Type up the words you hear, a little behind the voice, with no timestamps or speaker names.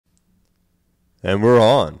And we're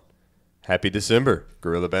on. Happy December.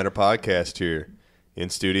 Gorilla Banter Podcast here. In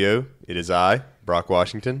studio, it is I, Brock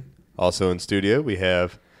Washington. Also in studio, we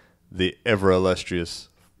have the ever-illustrious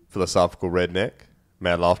philosophical redneck,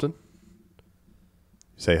 Matt Lofton.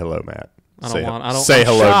 Say hello, Matt. Say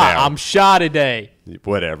hello now. I'm shy today.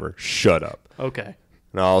 Whatever. Shut up. Okay.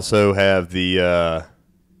 And I also have the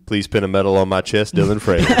please pin a medal on my chest, Dillon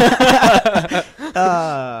Fraley.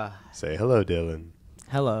 Say hello, Dillon.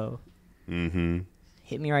 Hello. Mm-hmm.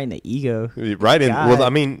 Hit me right in the ego. Right in. God. Well, I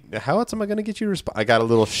mean, how else am I going to get you to respond? I got a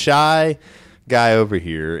little shy guy over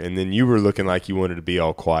here, and then you were looking like you wanted to be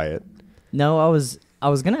all quiet. No, I was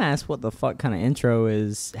going to ask what the fuck kind of intro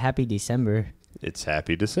is Happy December. It's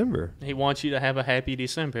Happy December. He wants you to have a happy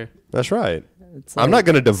December. That's right. Like I'm not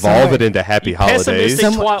going to devolve it into Happy Holidays.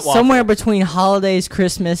 Somewhere between holidays,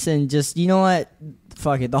 Christmas, and just, you know what?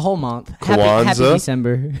 Fuck it, the whole month. Happy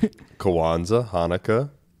December. Kwanzaa, Hanukkah,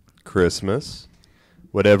 Christmas,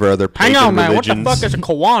 whatever other pagan Hang on, man. religions. What the fuck is a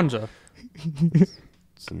Kwanzaa?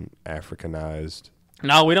 It's an Africanized.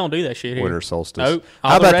 No, we don't do that shit here. Winter solstice. Nope.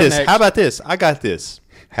 How about this? How about this? I got this.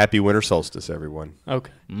 Happy winter solstice, everyone.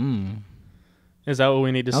 Okay. Mm. Is that what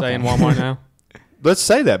we need to say in Walmart now? Let's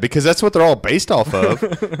say that because that's what they're all based off of.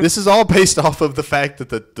 This is all based off of the fact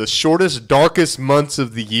that the shortest, darkest months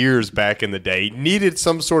of the years back in the day needed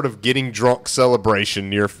some sort of getting drunk celebration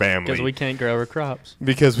near family. Because we can't grow our crops.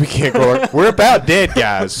 Because we can't grow. We're about dead,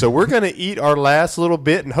 guys. So we're going to eat our last little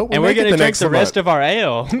bit and hope we make it the next month. And we're going to drink the rest of our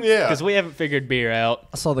ale. Yeah. Because we haven't figured beer out.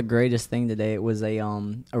 I saw the greatest thing today. It was a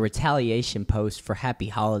retaliation post for Happy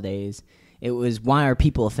Holidays. It was, why are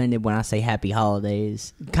people offended when I say Happy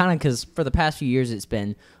Holidays? Kind of because for the past few years it's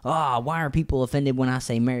been, why are people offended when I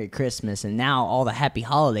say Merry Christmas? And now all the Happy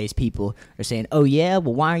Holidays people are saying, oh yeah,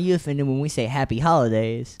 well why are you offended when we say Happy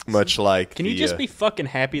Holidays? Much like Can you just be fucking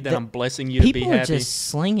happy that I'm blessing you to be happy? People are just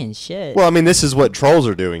slinging shit. Well, I mean, this is what trolls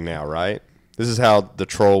are doing now, right? This is how the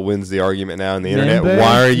troll wins the argument now on the internet.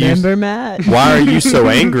 Remember, Matt? Why are you so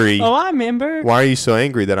angry? Oh, I remember. Why are you so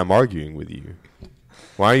angry that I'm arguing with you?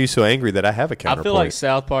 Why are you so angry that I have a counterpoint? I feel like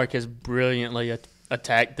South Park has brilliantly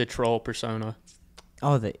attacked the troll persona.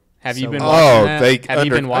 Oh, have you been watching that? Have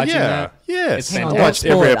you been watching that? Yes. I watched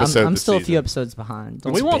every episode. I'm still a few episodes behind.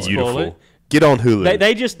 We won't spoil it. Get on Hulu.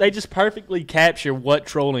 They just perfectly capture what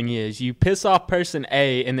trolling is. You piss off person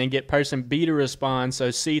A and then get person B to respond,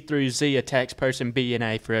 so C through Z attacks person B and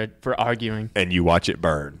A for arguing. And you watch it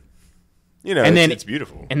burn. You know, it's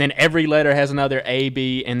beautiful. And then every letter has another A,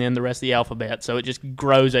 B, and then the rest of the alphabet. So it just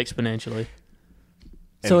grows exponentially.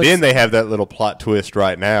 And then they have that little plot twist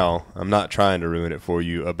right now. I'm not trying to ruin it for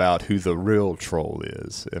you about who the real troll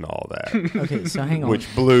is and all that. Okay, so hang on. Which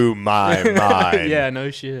blew my mind. Yeah, no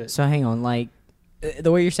shit. So hang on. Like,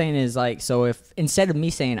 the way you're saying is like, so if instead of me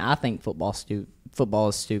saying I think football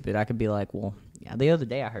is stupid, I could be like, well, yeah, the other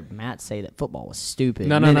day I heard Matt say that football was stupid.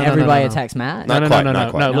 No, everybody attacks Matt? Not quite.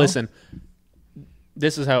 No, listen.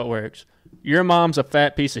 This is how it works. Your mom's a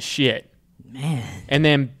fat piece of shit. Man. And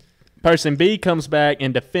then person B comes back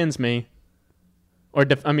and defends me, or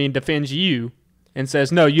defends you, and says,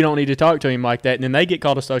 no, you don't need to talk to him like that. And then they get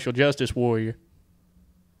called a social justice warrior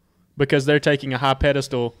because they're taking a high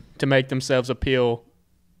pedestal to make themselves appeal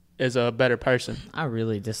as a better person. I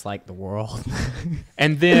really dislike the world.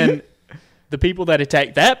 And then the people that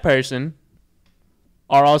attack that person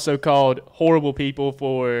are also called horrible people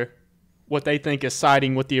for what they think is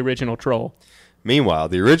siding with the original troll. Meanwhile,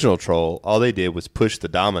 the original troll, all they did was push the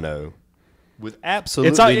domino with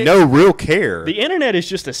absolutely no real care. The internet is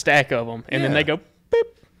just a stack of them, and then they go beep.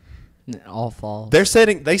 And it all falls. They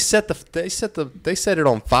set it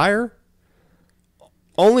on fire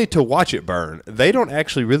only to watch it burn. They don't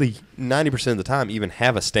actually really 90% of the time even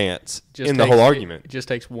have a stance in the whole argument. It just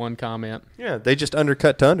takes one comment. Yeah, they just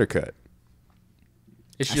undercut to undercut.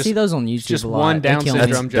 I see those on YouTube just a lot. One Down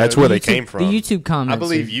syndrome joke. That's where they came from. The YouTube comments. I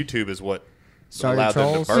believe YouTube is what started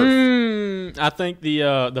trolls. I think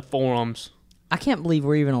the forums. I can't believe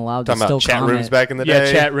we're even allowed to still comment. Talking about chat rooms back in the day?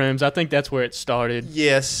 Yeah, chat rooms. I think that's where it started.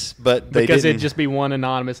 Yes, but they because didn't. it'd just be one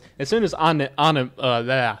anonymous. As soon as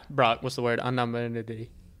Brock, what's the word?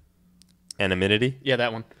 Anonymity. Anonymity? Yeah,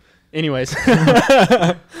 that one. Anyways.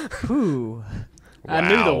 Ooh. Wow. I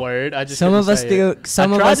knew the word. I just some of us go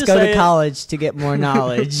to college to get more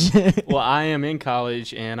knowledge. Well, I am in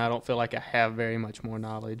college, and I don't feel like I have very much more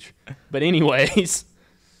knowledge. But anyways.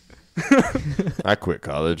 I quit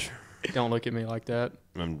college. Don't look at me like that.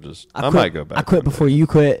 I might go back. I quit before you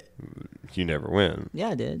quit. You never win. Yeah,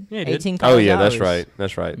 I did. Yeah, you did. 18 college hours.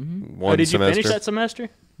 That's right. Mm-hmm. One did semester. You finish that semester?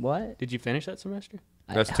 What? Did you finish that semester?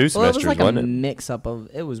 That's 2 Well, it was semesters, like wasn't a it? mix-up of...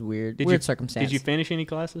 It was weird. Did weird you, circumstance. Did you finish any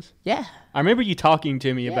classes? Yeah. I remember you talking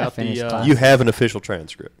to me Yeah, I about the... finished class. You have an official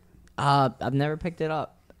transcript. I've never picked it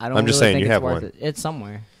up. I don't I'm just really saying think you it's have worth one. it. It's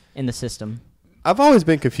somewhere in the system. I've always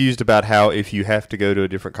been confused about how if you have to go to a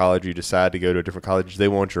different college, you decide to go to a different college, they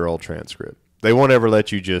want your old transcript. They won't ever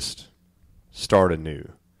let you just start anew.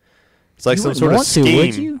 It's like You some wouldn't sort of want scheme. To,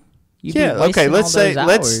 would you? You'd be Yeah. Okay. wasting Let's all say those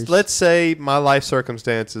let's hours. let's say my life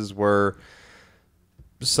circumstances were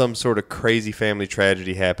some sort of crazy family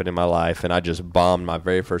tragedy happened in my life, and I just bombed my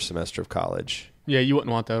very first semester of college. Yeah, you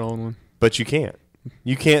wouldn't want that old one. But you can't.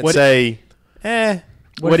 You can't What- say, What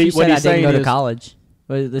what if he- you what said I he's didn't saying go to is- college?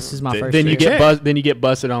 Well, this is my first Then year. you get Yeah. then you get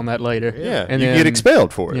busted on that later. yeah, and you then, get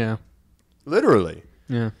expelled for it. Yeah, Literally.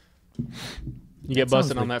 yeah. You get That sounds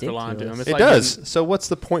busted on that for lying to him. ridiculous. It's It like does. So what's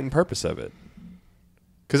the point and purpose of it?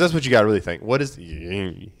 Because that's what you got to really think. What is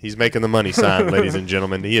he's making the money sign, ladies and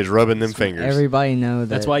gentlemen. He is rubbing them fingers. Everybody know that.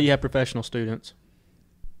 That's why you have professional students.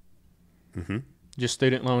 Mm-hmm. Just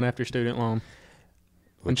student loan after student loan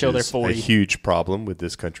Which until they're is 40. a huge problem with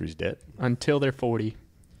this country's debt. Until they're 40.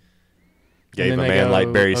 Gave a then they man go,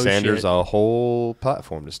 like Barry "Oh, Sanders shit." a whole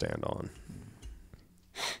platform to stand on.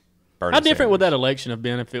 Bernie How different would that Sanders. election have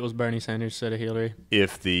been if it was Bernie Sanders instead of Hillary?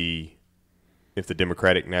 If the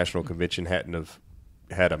Democratic National Convention hadn't have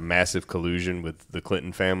had a massive collusion with the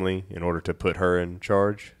Clinton family in order to put her in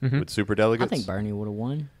charge with I superdelegates? think Bernie would have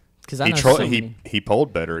won because I he know tro- so he many. he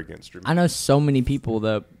polled better against her I know so many people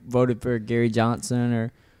that voted for Gary Johnson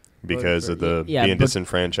or because of the Yeah, being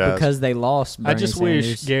disenfranchised. because they lost. Bernie I just Sanders.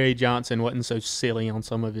 wish Gary Johnson wasn't so silly on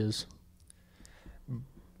some of his.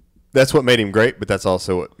 That's what made him great, but that's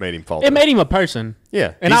also what made him falter. It made him a person,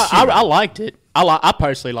 yeah, and he's human. I liked it. I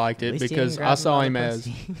personally liked At it least he because didn't I grab saw by him the as.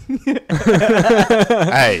 pussy.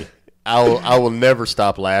 Hey, I will never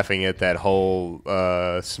stop laughing at that whole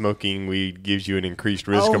smoking weed gives you an increased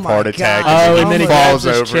risk Oh of my heart attack. God. Oh, and then he falls grabs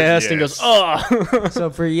his over. chest and Yes. goes, "Oh!" So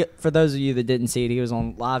for those of you that didn't see it, he was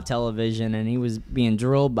on live television and he was being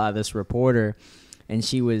drilled by this reporter, and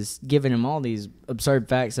she was giving him all these absurd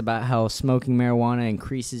facts about how smoking marijuana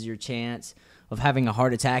increases your chance of having a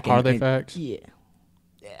heart attack. Are they facts? Yeah,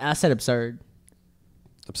 I said absurd.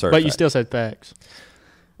 Absurd. But you fact. still said facts.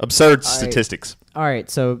 absurd statistics. All right,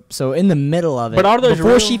 so in the middle of it, But are those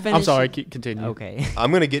before real? she finished? I'm sorry. Continue. Okay.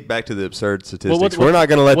 I'm going to get back to the absurd statistics. what- we're not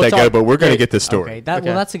going to let we'll that go, talk- but we're going to hey, get this story. Okay, well,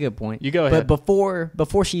 that's a good point. You go ahead. But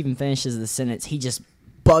before she even finishes the sentence, he just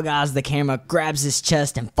bug eyes the camera, grabs his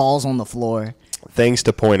chest, and falls on the floor. Things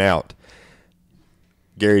to point out.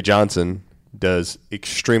 Gary Johnson does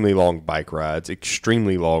extremely long bike rides,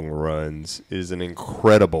 extremely long runs, is an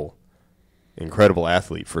incredible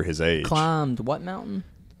athlete for his age. Climbed what mountain?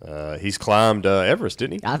 He's climbed Everest,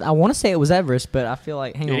 didn't he? I want to say it was Everest, but I feel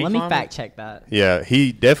like Did hang on, he let me climb it? fact check that. Yeah,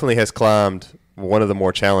 he definitely has climbed one of the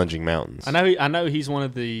more challenging mountains. I know he's one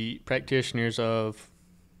of the practitioners of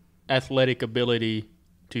athletic ability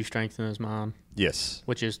to strengthen his mind, Yes,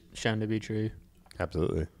 which is shown to be true.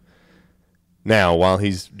 absolutely. Now, while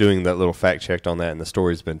he's doing that little fact check on that and the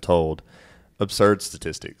story's been told, absurd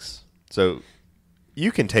statistics. So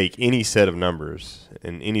you can take any set of numbers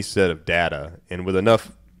and any set of data, and with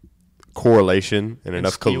enough correlation and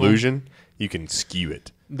enough skew 'em. collusion, you can skew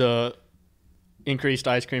it. The increased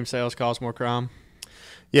ice cream sales cause more crime.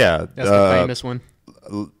 Yeah. That's the famous one.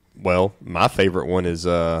 Well, my favorite one is,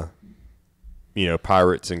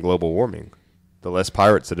 pirates and global warming. The less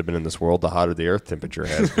pirates that have been in this world, the hotter the earth temperature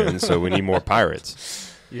has been. So we need more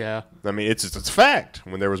pirates. Yeah. I mean, it's a fact.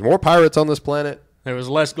 When there was more pirates on this planet, There was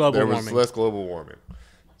less global there was warming. less global warming.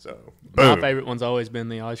 So, My boom. favorite one's always been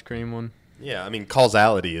the ice cream one. Yeah, I mean,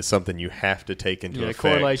 causality is something you have to take into Yeah, effect.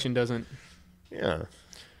 correlation doesn't. Yeah.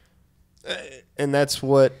 And that's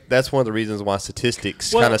one of the reasons why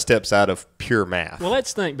statistics Well- kind of steps out of pure math. Well,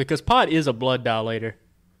 let's think, because pot is a blood dilator.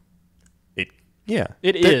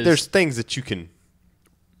 It is. There's things that you can.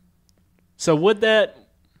 So would that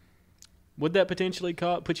potentially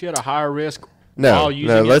put you at a higher risk No, while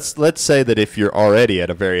using it? let's say that if you're already at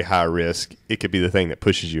a very high risk, it could be the thing that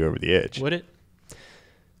pushes you over the edge. Would it?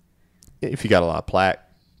 If you got a lot of plaque,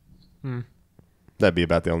 Hmm. that'd be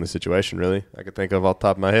about the only situation really I could think of off the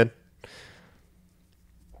top of my head.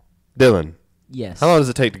 Dylan, Yes. how long does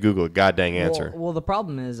it take to Google a goddamn answer? Well, the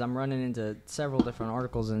problem is I'm running into several different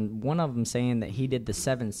articles, and one of them saying that he did the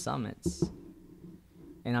 7 summits,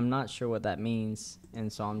 and I'm not sure what that means,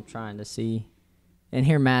 and so I'm trying to see. And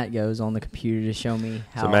here Matt goes on the computer to show me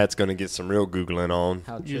how. So Matt's going to get some real Googling on.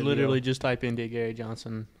 how You trivial. literally just type in did Gary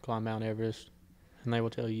Johnson climb Mount Everest, and they will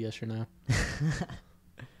tell you yes or no.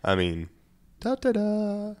 I mean,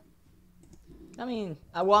 da-da-da.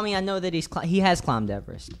 I know that he has climbed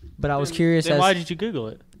Everest, but I was curious. Then why did you Google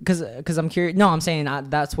it? Because I'm curious. No, I'm saying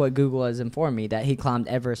that's what Google has informed me, that he climbed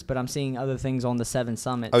Everest. But I'm seeing other things on the 7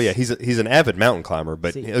 summits. Oh yeah, he's an avid mountain climber.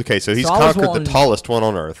 But See, so he's conquered the tallest one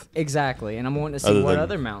on Earth. Exactly, and I'm wanting to see what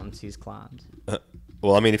other mountains he's climbed.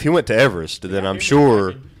 Well, I mean, if he went to Everest, then I'm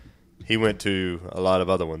sure he went to a lot of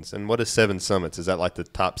other ones. And what is 7 summits? Is that like the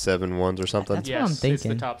top 7 ones or something? That's what I'm thinking. It's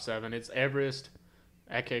the top 7. It's Everest.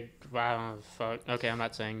 Wow, fuck. Okay, I'm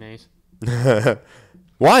not saying these.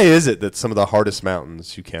 Why is it that some of the hardest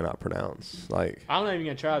mountains you cannot pronounce? Like, I'm not even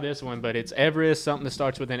gonna try this one, but it's Everest, something that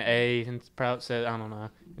starts with an A, and probably says I don't know.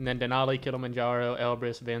 And then Denali, Kilimanjaro,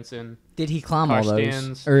 Elbrus, Vinson. Did he climb all those,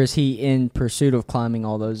 Karstens. or is he in pursuit of climbing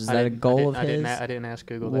all those? Is that a goal of his? I didn't ask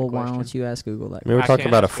Google that well, question. why don't you ask Google that? I mean, we're I talking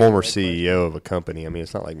can't about a ask former Google that CEO of a company. I mean,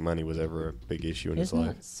 it's not like money was ever a big issue in his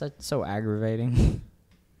life. Isn't that so aggravating?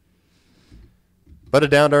 But a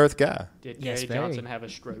down-to-earth guy. Did Yes, Gary very. Johnson have a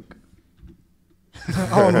stroke?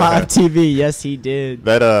 On live TV, yes, he did.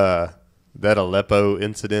 That Aleppo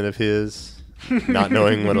incident of his, not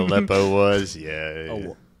knowing what Aleppo was, yeah.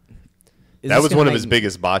 Oh, That was one of his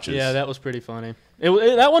biggest botches. Yeah, that was pretty funny.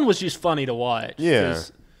 That one was just funny to watch. Yeah.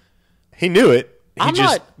 'cause He knew it.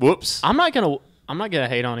 whoops. I'm not gonna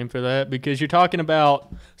hate on him for that, because you're talking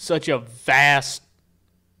about such a vast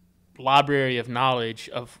library of knowledge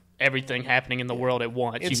of everything happening in the world at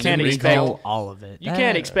once. You can't expect all of it. You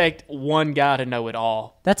can't expect one guy to know it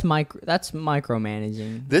all. That's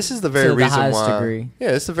micromanaging. This is the very To the reason highest why. degree.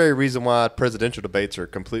 Yeah, it's the very reason why presidential debates are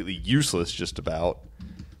completely useless, just about,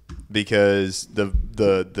 because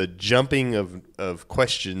the jumping of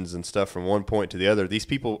questions and stuff from one point to the other. These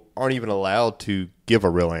people aren't even allowed to give a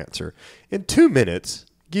real answer. In 2 minutes,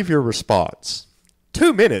 give your response.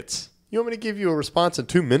 2 minutes. You want me to give you a response in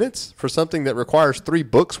 2 minutes for something that requires 3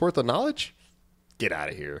 books worth of knowledge? Get out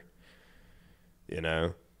of here. You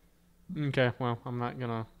know? Okay, well, I'm not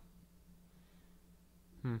gonna.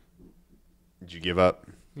 Did you give up?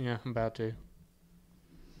 Yeah, I'm about to.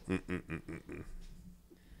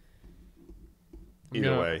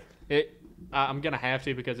 Either way. I'm gonna have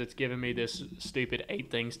to, because it's giving me this stupid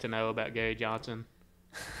 8 things to know about Gary Johnson.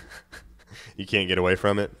 You can't get away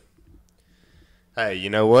from it? Hey, you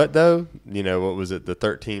know what, though? You know, what was it? The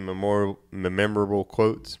 13 memorable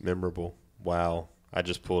quotes? Memorable. Wow. I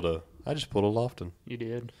just pulled a Lofton. You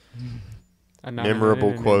did.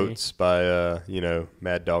 Memorable quotes by,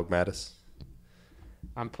 Mad Dog Mattis.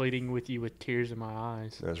 I'm pleading with you with tears in my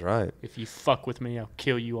eyes. That's right. If you fuck with me, I'll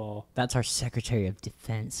kill you all. That's our Secretary of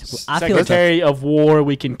Defense. Secretary of War,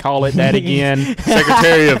 we can call it that again.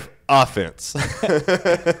 Secretary of Offense.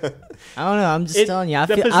 I don't know. I'm just telling you. I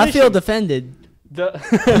feel position- defended. The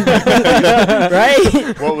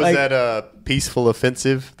Right? What was that? Peaceful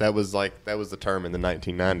offensive? That was the term in the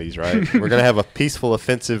 1990s, right? We're gonna have a peaceful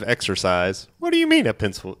offensive exercise. What do you mean a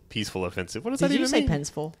peaceful offensive? What does that Did even you say mean?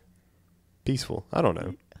 peaceful? Peaceful. I don't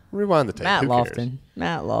know. Rewind the tape. Matt Who cares? Lofton.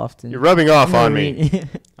 Matt Lofton. You're rubbing off on me.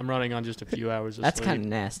 I'm running on just a few hours of That's sleep. kind of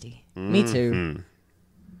nasty. Me too. Mhm.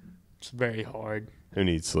 It's very hard. Who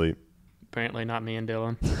needs sleep? Apparently not me and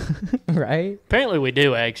Dillon. Right? Apparently we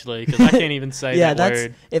do, actually, because I can't even say Yeah, that that's.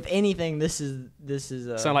 word. If anything, this is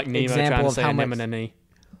a Sound like Nemo example trying to of say how much anemone.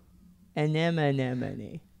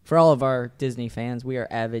 anemone. For all of our Disney fans, we are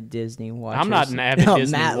avid Disney watchers. I'm not an avid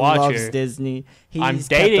Disney Matt watcher. loves Disney. I'm He's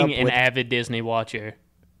dating kept up an with- avid Disney watcher.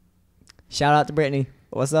 Shout out to Brittany.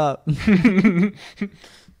 What's up?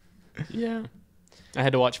 Yeah. I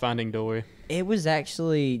had to watch Finding Dory. It was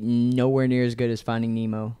actually nowhere near as good as Finding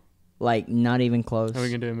Nemo. Like, not even close. Are we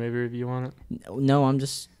going to do a movie review on it? No, I'm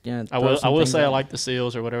just. I will say I like the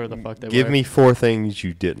seals or whatever the fuck they were. Give me 4 things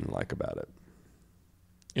you didn't like about it.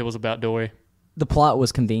 It was about Dory. The plot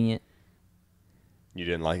was convenient. You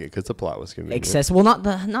didn't like it because the plot was convenient. Accessible. Not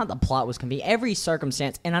the plot was convenient. Every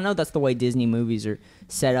circumstance, and I know that's the way Disney movies are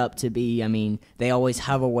set up to be. I mean, they always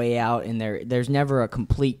have a way out, and there's never a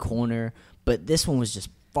complete corner. But this one was just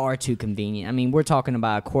far too convenient. I mean, we're talking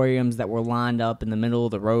about aquariums that were lined up in the middle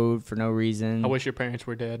of the road for no reason. I wish your parents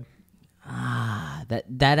were dead.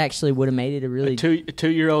 That actually would have made it a really.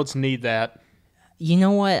 2-year-olds need that. You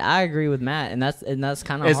know what? I agree with Matt, and that's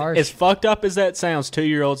kind of harsh. As fucked up as that sounds,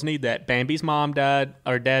 2-year-olds need that. Bambi's mom died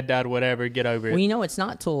or dad died, whatever. Get over it. Well, you know, it's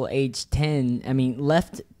not till age 10. I mean,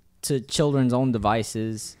 left to children's own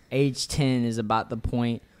devices, age 10 is about the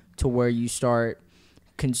point to where you start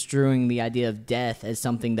construing the idea of death as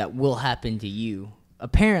something that will happen to you.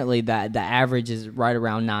 Apparently, the average is right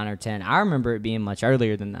around 9 or 10. I remember it being much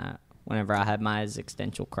earlier than that whenever I had my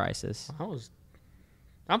existential crisis.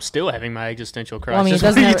 I'm still having my existential crisis. Well, I mean, it what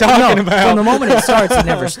doesn't are you ever, talking no, about? From the moment it starts, it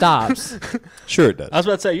never stops. Sure it does. I was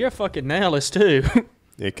about to say, you're a fucking nihilist, too.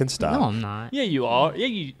 It can stop. No, I'm not. Yeah, you are. Yeah,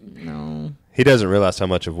 you. No. He doesn't realize how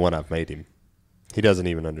much of one I've made him. He doesn't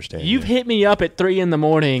even understand. You've yet. hit me up at 3 a.m.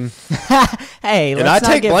 Hey, let's And I not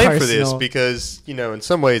take get blame personal. for this because, in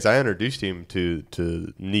some ways I introduced him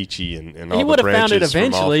to Nietzsche and all He the would have found it branches from off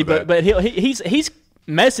eventually, of that. but he's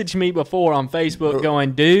messaged me before on Facebook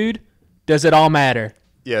going, dude, does it all matter?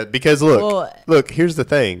 Yeah, because look, here's the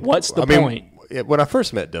thing. What's the point? When I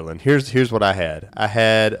first met Dillon, here's what I had. I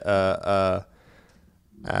had a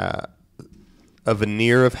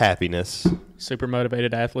veneer of happiness, Super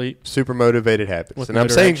motivated athlete. super motivated happiness, With and no I'm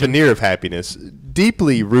saying direction. veneer of happiness,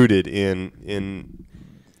 deeply rooted in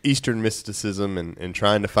Eastern mysticism and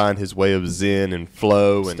trying to find his way of Zen and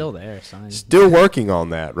flow, and Still there, son. still working on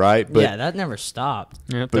that, right? But yeah, that never stopped.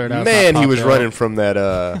 Yeah, But third eye's man, not he was popped out. running from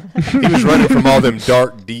that. He was running from all them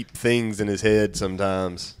dark, deep things in his head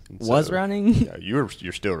sometimes. And Was running? Yeah, you're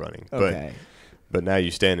still running. Okay. But now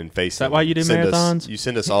you stand and face. Is that why you do marathons? You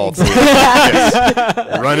send us all through.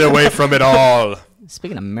 Yes. Running away from it all.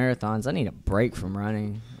 Speaking of marathons, I need a break from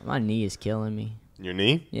running. My knee is killing me. Your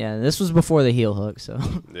knee? Yeah, this was before the heel hook, so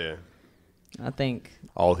Yeah. I think.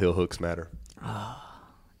 All heel hooks matter.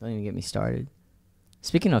 Don't even get me started.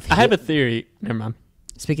 Speaking of, I have a theory. Never mind.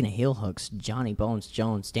 Speaking of heel hooks, Johnny Bones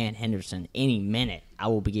Jones, Dan Henderson. Any minute, I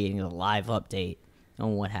will be getting a live update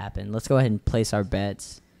on what happened. Let's go ahead and place our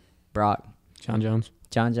bets. Brock, John Jones.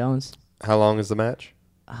 John Jones. How long is the match?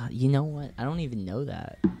 You know what? I don't even know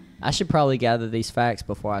that. I should probably gather these facts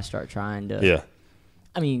before I start trying to. Yeah.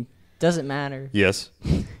 I mean, doesn't matter. Yes.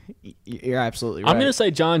 You're absolutely right. I'm going to say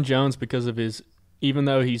John Jones because of his, even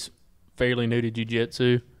though he's fairly new to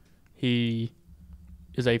jiu-jitsu, he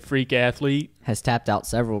is a freak athlete. Has tapped out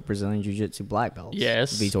several Brazilian Jiu-Jitsu black belts.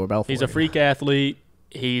 Yes. Vitor Belfort. He's a freak athlete.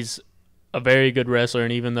 He's a very good wrestler,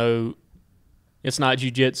 and even though it's not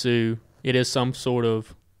jiu-jitsu, it is some sort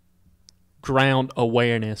of ground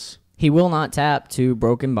awareness. He will not tap to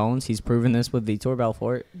broken bones. He's proven this with Vitor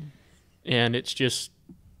Belfort. And it's just,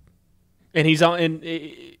 and he's on, and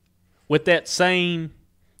with that same,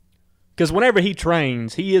 because whenever he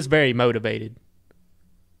trains, he is very motivated.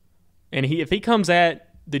 And if he comes at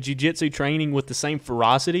the jiu-jitsu training with the same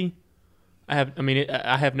ferocity, I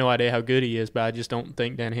have no idea how good he is, but I just don't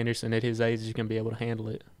think Dan Henderson at his age is going to be able to handle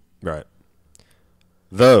it. Right.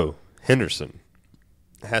 Though Henderson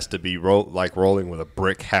has to be rolling with a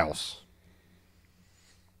brick house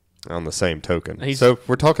on the same token. So if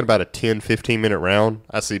we're talking about a 10, 15-minute round,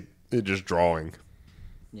 I see it just drawing.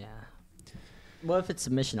 Yeah. What if it's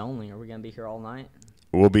submission only? Are we going to be here all night?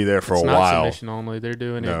 We'll be there for It's a not while. submission only. They're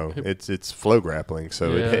doing No, it. it's flow grappling,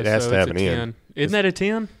 so Yeah, it has so to have it's an a end. 10. Isn't that a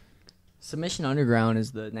 10? Submission Underground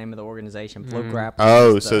is the name of the organization. Flow Mm. Grappling.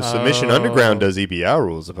 Oh, is so the- Submission Underground does EBI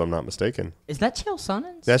rules, if I'm not mistaken. Is that Chael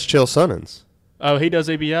Sonnens? That's Chael Sonnens. Oh, he does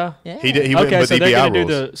EBI? Yeah. He went Okay, with so they're EBI going to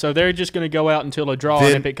rules. do so they're just going to go out until a draw, Then-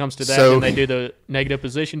 and if it comes to that, so- then they do the negative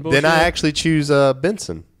position bullshit. Then I actually choose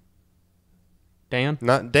Benson, Dan?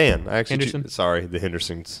 not Dan. I actually Henderson? sorry, the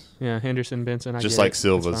Hendersons. Yeah, Henderson, Benson. I Just get like it. That's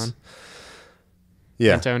Silva's. fine.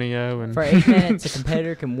 Yeah. Antonio and For 8 minutes, a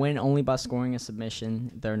competitor can win only by scoring a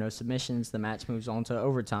submission. If there are no submissions, the match moves on to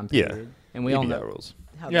overtime Yeah. period. And we all EBI know rules.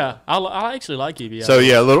 how yeah, I actually like EBI. So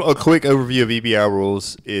yeah, a quick overview of EBI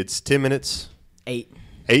rules. It's 10 minutes, 8.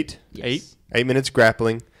 8 Yes. 8 minutes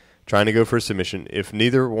grappling, trying to go for a submission. If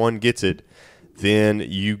neither one gets it, then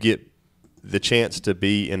you get the chance to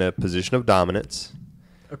be in a position of dominance,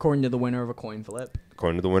 According to the winner of a coin flip.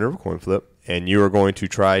 according to the winner of a coin flip, and you are going to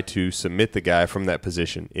try to submit the guy from that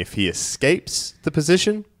position. If he escapes the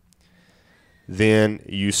position, then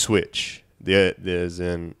you switch. The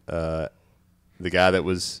guy that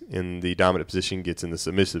was in the dominant position gets in the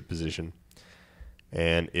submissive position.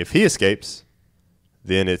 And if he escapes,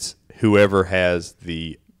 then it's whoever has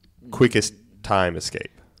the quickest time escape.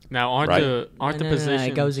 now aren't Right. the No, positions?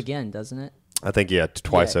 it goes again, doesn't it? I think,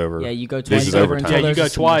 twice Yeah. over. Yeah, you go This twice is over overtime. until Yeah, you there's go a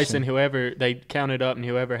twice, submission. and whoever they count it up, and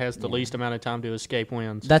whoever has the least amount of time to escape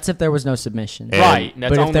wins. That's if there was no submission. And- Right. That's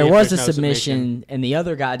But if only there was a there's no submission and the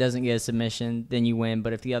other guy doesn't get a submission, then you win.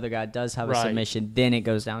 But if the other guy does have a Right. submission, then it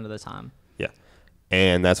goes down to the time. Yeah.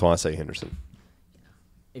 And that's why I say Henderson.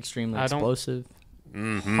 Extremely I don't- explosive.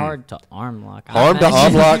 Mm-hmm. Hard to arm lock. Arm to I-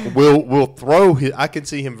 unlock will throw his. I can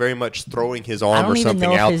see him very much throwing his I arm don't or even something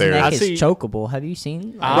know if out his there. neck I is see- chokeable. Have you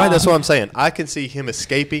seen? Right, that's what I'm saying. I can see him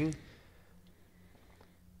escaping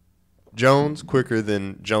Jones quicker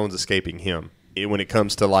than Jones escaping him when it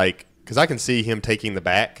comes to because I can see him taking the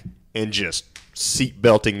back and just seat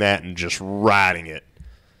belting that and just riding it.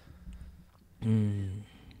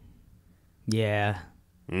 Yeah.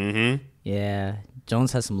 Mm-hmm. Yeah,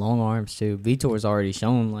 Jones has some long arms too. Vitor's already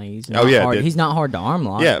shown like he's not Oh, yeah, hard. dude. He's not hard to arm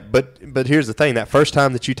lock. Yeah, but here's the thing. That first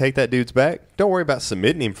time that you take that dude's back, don't worry about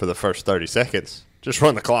submitting him for the first 30 seconds. Just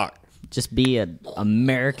run the clock. Just be an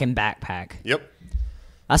American backpack. Yep.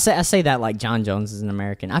 I say that like John Jones is an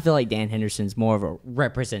American. I feel like Dan Henderson's more of a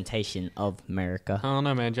representation of America. I don't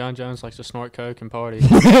know, man. John Jones likes to snort coke and party.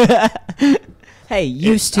 Hey,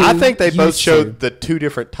 used to. I think they both used showed to. the two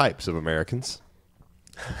different types of Americans.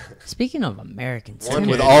 Speaking of Americans, One Tim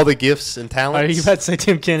with all the gifts and Are talents. you about to say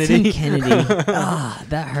Tim Kennedy? Tim Kennedy.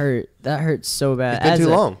 That hurt. That hurt so bad. It's been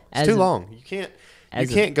too long. It's too long. You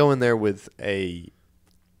as a- can't go in there with a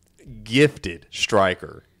gifted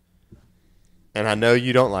striker. And I know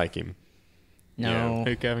you don't like him. No.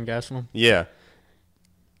 Who, Kevin Gastelum? Yeah.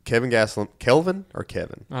 Kevin Gastelum. Kelvin or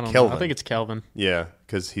Kevin? I don't Kelvin. know. I think it's Kelvin. Yeah,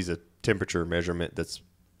 because he's a temperature measurement that's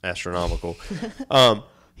astronomical.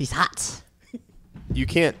 He's hot. You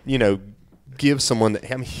can't, give someone that.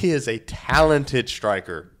 I mean, he is a talented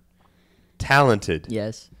striker. Talented.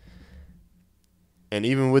 Yes. And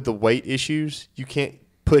even with the weight issues, you can't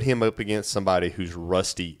put him up against somebody who's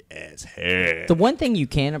rusty as hell. The one thing you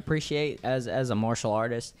can appreciate as a martial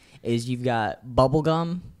artist is you've got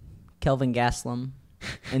Bubblegum, Kelvin Gastelum,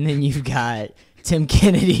 and then you've got Tim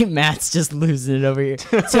Kennedy. Matt's just losing it over here.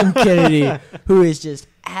 Tim Kennedy, who is just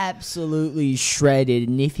absolutely shredded.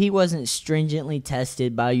 And if he wasn't stringently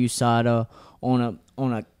tested by USADA on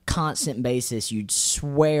a constant basis, you'd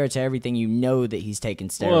swear to everything you know that he's taking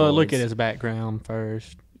steroids. Well, look at his background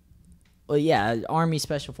first. Well, yeah, Army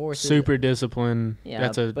Special Forces. Super discipline. Yeah,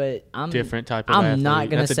 That's a but I'm different type of I'm athlete. not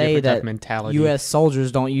going That's to a say different type that of mentality. U.S.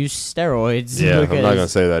 soldiers don't use steroids. Yeah, I'm not because- going to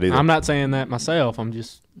say that either. I'm not saying that myself. I'm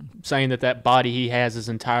just saying that body he has is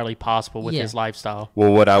entirely possible with Yeah. his lifestyle.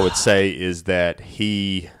 Well, what I would say is that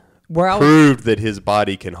he Where I was, proved that his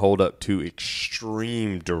body can hold up to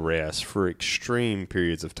extreme duress for extreme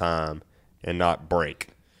periods of time and not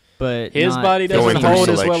break. but His not- body Going doesn't through hold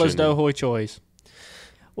as well as selection. Dohoy Choi's.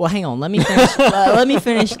 Well, hang on. Let me finish. Let me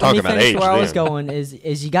finish. Let Talking me about finish age where I was then. going.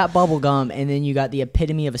 Is you got Bubblegum, and then you got the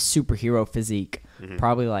epitome of a superhero physique.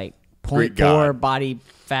 Probably like Greek 0.4 god. body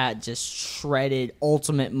fat, just shredded,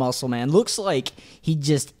 ultimate muscle man. Looks like he'd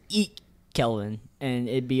just eat Kelvin and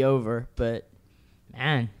it'd be over. But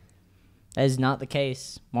man, that is not the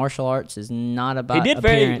case. Martial arts is not about. He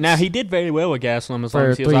did very well with Gastelum as long For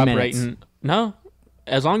as he was 3 operating. minutes. No,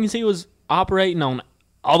 as long as he was operating on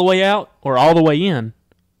all the way out or all the way in,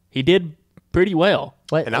 he did pretty well.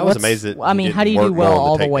 And I was amazed that I he mean, how do didn't you do work well more on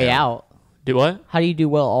all the the way takedown. out? Do what? How do you do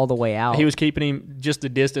well all the way out? He was keeping him just the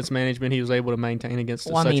distance management he was able to maintain against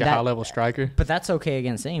Well, I such mean, a that- high level striker. But that's okay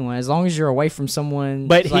against anyone as long as you're away from someone.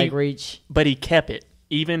 But like reach. But he kept it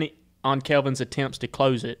even on Kelvin's attempts to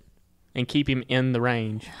close it and keep him in the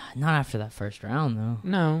range. Not after that first round though.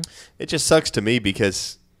 No, It just sucks to me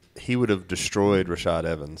because he would have destroyed Rashad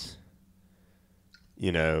Evans.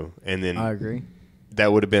 And then I agree.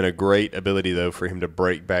 that would have been a great ability, though, for him to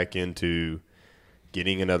break back into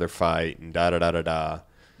getting another fight and da-da-da-da-da.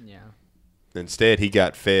 Yeah. Instead, he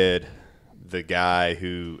got fed the guy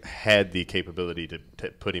who had the capability to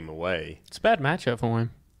put him away. it's a bad matchup for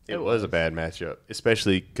him. It was a bad matchup,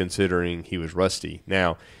 especially considering he was rusty.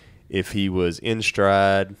 Now, if he was in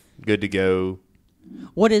stride, good to go,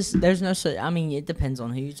 There's no such. I mean, it depends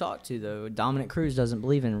on who you talk to though. Dominic Cruz doesn't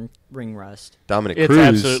believe in ring rust. Dominic It's Cruz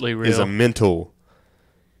absolutely is real. a mental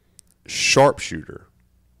sharpshooter.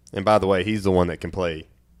 And by the way, he's the one that can play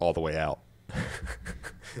all the way out.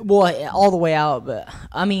 Well, all the way out, but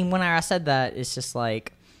I mean, when I said that, it's just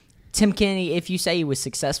like Tim Kennedy. If you say he was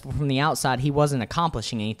successful from the outside, he wasn't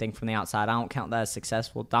accomplishing anything from the outside. I don't count that as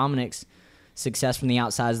successful. Dominic's success from the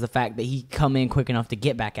outside is the fact that he come in quick enough to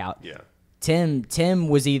get back out. Yeah. Tim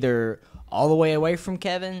was either all the way away from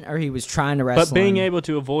Kevin or he was trying to wrestle But being him. able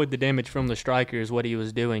to avoid the damage from the striker is what he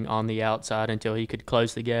was doing on the outside until he could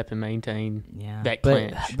close the gap and maintain that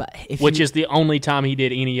clinch, which is the only time he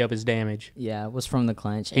did any of his damage. Yeah, it was from the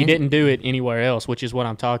clinch. He didn't do it anywhere else, which is what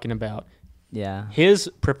I'm talking about. Yeah. His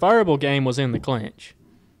preferable game was in the clinch.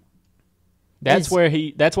 That's where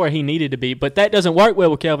he needed to be, but that doesn't work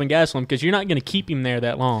well with Kelvin Gastelum because you're not going to keep him there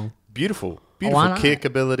that long. Beautiful why not? kick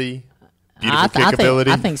ability. I Beautiful kick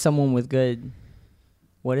ability. I think someone with good.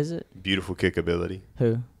 What is it? Beautiful kick ability.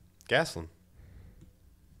 Who? Gastelum.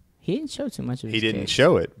 He didn't show too much of He his didn't kick.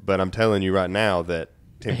 show it, but I'm telling you right now that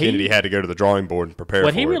Tim He- Kennedy had to go to the drawing board and prepare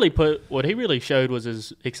What for he it. really showed was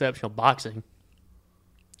his exceptional boxing,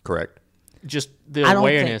 Correct. just the I don't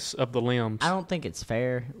awareness of the limbs. I don't think it's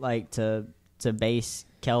fair, like to base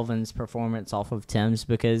Kelvin's performance off of Tim's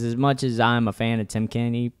because as much as I'm a fan of Tim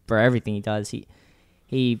Kennedy for everything he does, he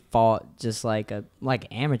He fought just like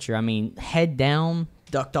amateur. I mean, head down,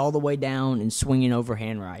 ducked all the way down, and swinging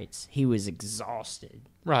overhand rights. He was exhausted.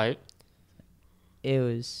 Right. It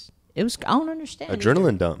was. I don't understand.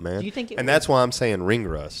 Adrenaline dump, man. Do you think and that's why I'm saying ring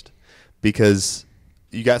rust, because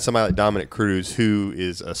you got somebody like Dominic Cruz who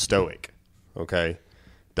is a stoic. Okay,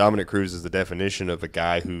 Dominic Cruz is the definition of a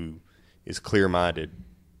guy who is clear-minded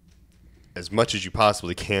as much as you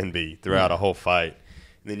possibly can be throughout a whole fight.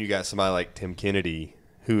 And then you got somebody like Tim Kennedy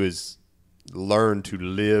who has learned to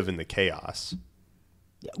live in the chaos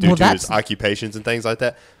due to his occupations and things like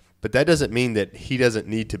that. But that doesn't mean that he doesn't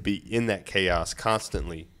need to be in that chaos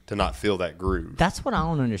constantly to not feel that groove. That's what I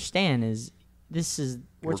don't understand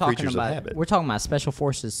we're talking about a special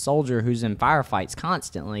forces soldier who's in firefights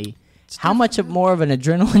constantly. How much more of an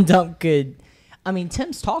adrenaline dump could I mean,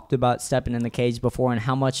 Tim's talked about stepping in the cage before and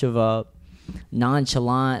how much of a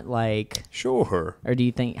nonchalant Sure. Or do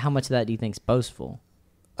you think how much of that do you think's boastful?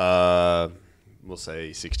 We'll say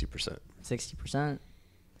 60%. 60%?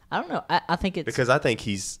 I don't know. I think it's because I think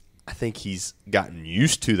he's gotten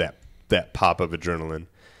used to that pop of adrenaline.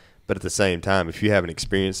 But at the same time, if you haven't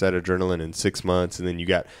experienced that adrenaline in 6 months and then you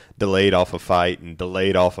got delayed off a fight,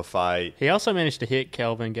 he also managed to hit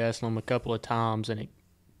Kelvin Gastelum a couple of times, and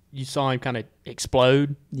you saw him kind of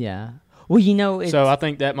explode. Yeah. Well, so I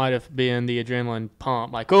think that might have been the adrenaline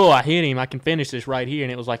pump. Like, oh, I hit him. I can finish this right here.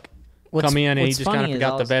 And it was like, come in, and he just kind of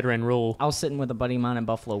forgot the veteran rule. I was sitting with a buddy of mine in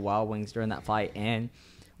Buffalo Wild Wings during that fight, and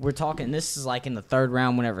we're talking, this is like in the third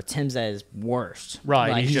round whenever Tim's at his worst.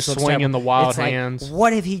 Right, like, he's just swinging the wild hands. Like,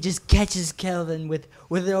 what if he just catches Kelvin with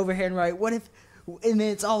an overhand right? What if, and then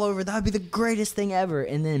it's all over. That would be the greatest thing ever.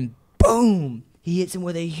 And then, boom, he hits him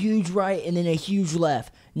with a huge right and then a huge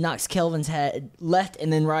left. Knocks Kelvin's head left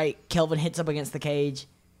and then right. Kelvin hits up against the cage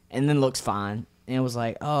and then looks fine. And it was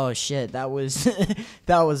like, oh, shit, that was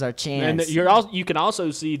our chance. And you can also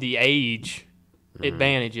see the age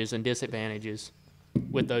advantages and disadvantages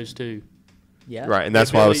with those two. Yeah. Right, and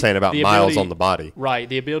that's why I was saying about miles on the body. Right,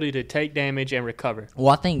 the ability to take damage and recover.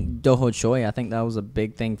 Well, I think Do-Ho Choi, I think that was a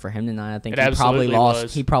big thing for him tonight. I think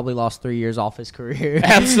he probably lost 3 years off his career.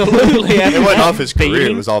 Absolutely. It wasn't off his career,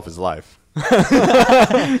 it was off his life.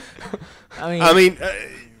 I mean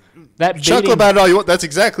that chuckle about it all you want. That's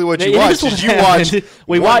exactly what you watch.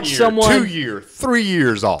 We watch someone 2 year, 3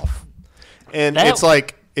 years off, and it's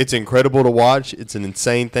like it's incredible to watch. It's an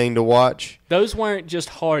insane thing to watch. Those weren't just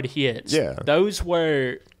hard hits. Yeah, those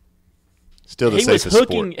were still the safest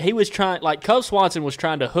sport. He was trying, like Cub Swanson was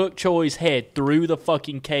trying to hook Choi's head through the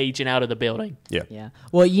fucking cage and out of the building. Yeah.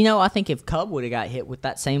 Well, I think if Cub would have got hit with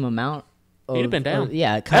that same amount. He'd have been down.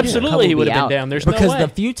 Absolutely, he would have been down. There's no way. Because the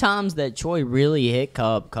few times that Choi really hit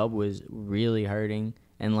Cub was really hurting.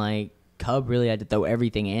 And, Cub really had to throw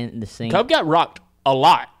everything in the sink. Cub got rocked a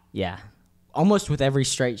lot. Yeah. Almost with every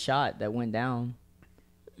straight shot that went down.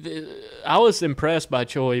 I was impressed by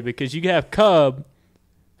Choi because you have Cub,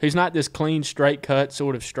 who's not this clean, straight cut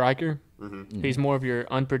sort of striker. Mm-hmm. He's more of your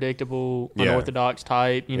unpredictable, unorthodox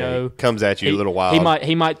type. He comes at you a little wild.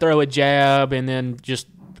 He might throw a jab and then just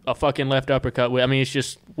a fucking left uppercut. I mean, it's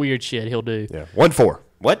just weird shit he'll do. Yeah, 1-4.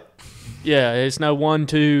 What? Yeah, it's no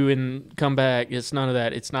 1-2 and come back. It's none of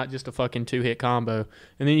that. It's not just a fucking 2-hit combo.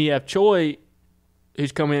 And then you have Choi,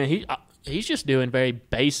 who's coming in. He's just doing very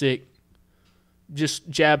basic, just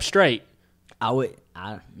jab straight. I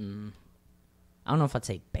don't know if I'd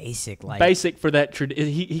say basic. Basic for that.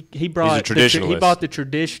 He brought he brought the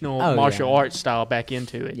traditional martial arts style back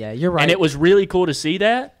into it. Yeah, you're right. And it was really cool to see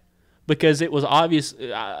that. Because it was obvious,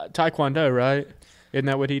 Taekwondo, right? Isn't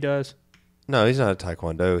that what he does? No, he's not a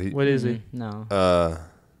Taekwondo. What is he? No.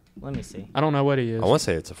 Let me see. I don't know what he is. I want to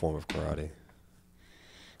say it's a form of karate.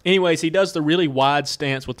 Anyways, he does the really wide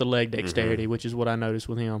stance with the leg dexterity, which is what I noticed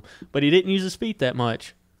with him. But he didn't use his feet that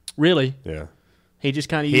much, really. Yeah. He just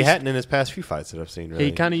kind of He hadn't in his past few fights that I've seen, really.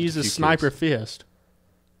 He kind of uses sniper fist.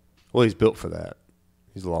 Well, he's built for that.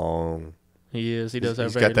 He's long. He is. He does have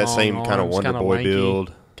He's very got that long same arms, kind of Wonder Boy lanky,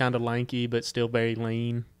 build. Kind of lanky, but still very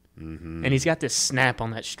lean. Mm-hmm. And he's got this snap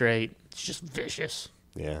on that straight. It's just vicious.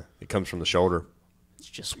 Yeah, it comes from the shoulder. It's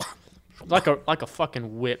just like a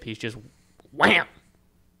fucking whip. He's just wham.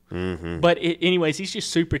 Mm-hmm. But anyways, he's just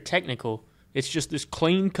super technical. It's just this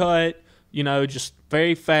clean cut, just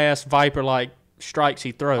very fast Viper-like strikes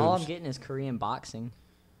he throws. All I'm getting is Korean boxing.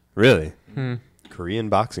 Really? Korean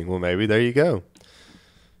boxing. Well, maybe there you go.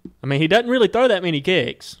 I mean, he doesn't really throw that many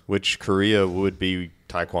kicks. Which Korea would be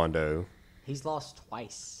Taekwondo. He's lost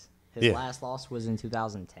twice. His last loss was in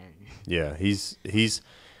 2010. Yeah, he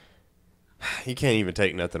can't even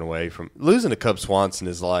take nothing away from losing to Cub Swanson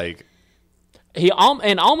is like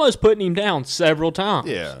and almost putting him down several times.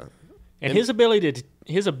 Yeah, and his ability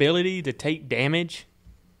his ability to take damage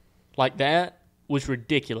like that was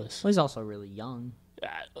ridiculous. Well, he's also really young.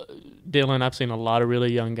 Dillon, I've seen a lot of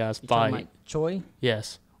really young guys You talking fight. about Choi?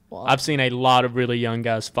 Yes. Well, I've seen a lot of really young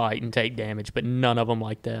guys fight and take damage, but none of them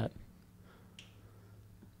like that.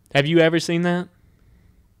 Have you ever seen that?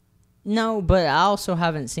 no, but I also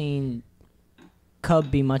haven't seen Cub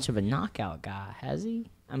be much of a knockout guy, has he?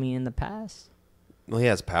 I mean, in the past. Well, he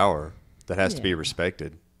has power that has to be Yeah.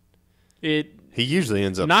 respected. He usually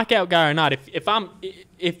ends up knockout guy or not,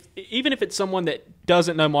 if even if it's someone that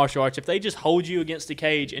doesn't know martial arts, if they just hold you against the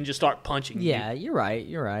cage and just start punching you, Yeah, you're right.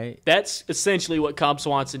 You're right. that's essentially what Cobb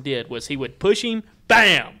Swanson did. Was he would push him,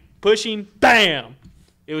 bam, push him, bam.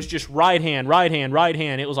 It was just right hand, right hand, right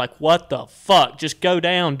hand. It was like, what the fuck? Just go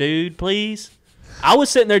down, dude, please. I was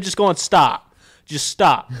sitting there just going, stop, just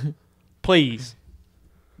stop, please.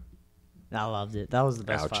 I loved it. That was the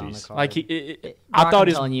best fight on the Ouchies. card. Like Brock, I thought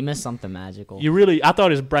I'm telling you, missed something magical. I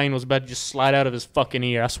thought his brain was about to just slide out of his fucking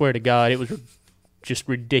ear. I swear to God, it was just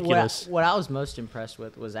ridiculous. What I was most impressed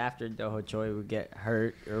with was after Doho Choi would get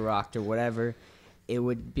hurt or rocked or whatever, it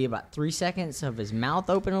would be about 3 seconds of his mouth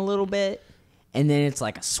open a little bit, and then it's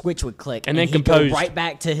like a switch would click, And then he'd go composed. right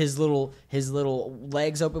back to his little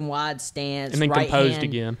legs open wide stance, And then right composed hand,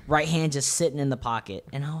 again. right hand just sitting in the pocket,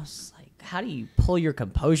 and I was like, how do you pull your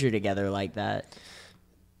composure together like that?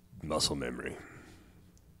 muscle memory.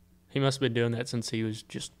 He must have been doing that since he was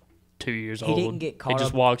just 2 years He old. didn't get caught He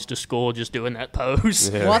just up- walks to school just doing that pose.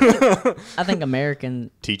 Yeah. Well, I think American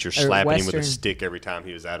Teacher or slapping him with a Western- stick every time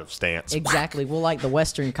he was out of stance. Exactly. Well, like the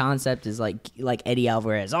Western concept is like Eddie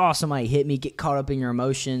Alvarez. Oh, somebody hit me. Get caught up in your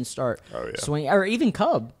emotions. Start Oh, yeah. swinging. Or even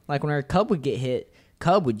Cub. Like whenever Cub would get hit,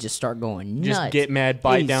 Cub would just start going nuts. Just get mad,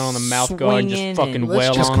 bite He's down on the mouth guard, and just swinging fucking and wail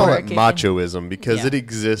let's Just on call him. it kicking. machoism because Yeah. it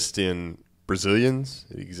exists in Brazilians.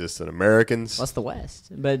 It exists in Americans. That's the West.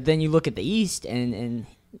 But then you look at the East, and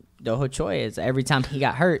Doho Choi is every time he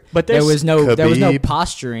got hurt. But there was no Khabib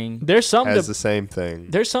posturing. There's something has to the same thing.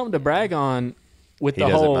 there's something to brag on with He the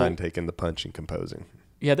doesn't whole. mind taking the punch and composing.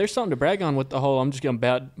 Yeah, there's something to brag on with the whole. I'm just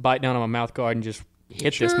gonna bite down on my mouth guard and just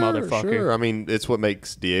hit this motherfucker. Sure. I mean, it's what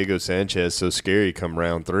makes Diego Sanchez so scary come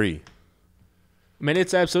round 3. I mean,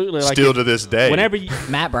 it's absolutely like Still to this day. whenever you,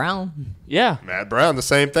 Matt Brown. yeah, Matt Brown, the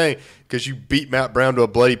same thing. Because you beat Matt Brown to a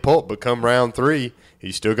bloody pulp, but come round 3,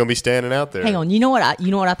 he's still going to be standing out there. Hang on. You know what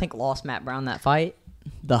I think lost Matt Brown that fight?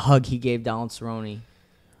 The hug he gave Donald Cerrone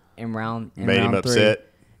in round Made him round 3. upset.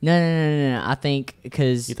 No. I think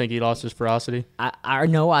because you think he lost his ferocity?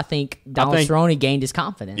 I think Donald think- Cerrone gained his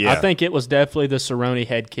confidence. Yeah. I think it was definitely the Cerrone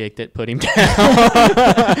head kick that put him down.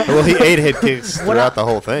 Well, he ate head kicks throughout the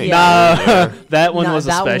whole thing. Yeah. That one No, was a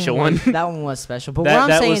that special one. That one was special. But what I'm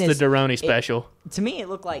That saying was is, the Deroni special. to me, it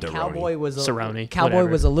looked like Deroni. Cowboy was Cerrone, Cowboy whatever.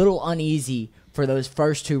 was a little uneasy for those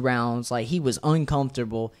first 2 rounds. Like he was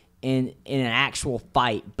uncomfortable in an actual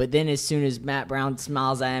fight. But then as soon as Matt Brown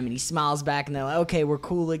smiles at him and he smiles back and they're like, okay, we're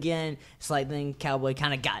cool again. It's like then Cowboy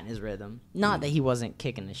kind of got in his rhythm. Not that he wasn't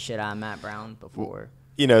kicking the shit out of Matt Brown before.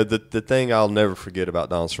 You know, the thing I'll never forget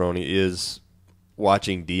about Donald Cerrone is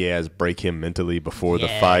watching Diaz break him mentally before the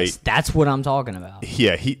Yes, fight. that's what I'm talking about.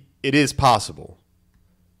 Yeah, it is possible.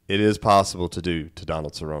 It is possible to do to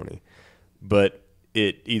Donald Cerrone. But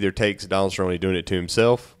it either takes Donald Cerrone doing it to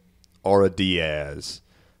himself or a Diaz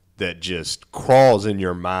that just crawls in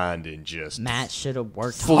your mind and just Matt should have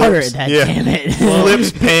worked flips, harder at that, damn it.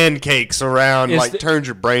 flips pancakes around, Is like the- turns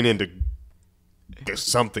your brain into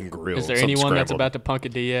something grilled. Is there something anyone that's scrambled. about to punk a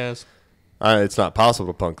Diaz? It's not possible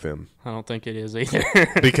to punk them I don't think it is either.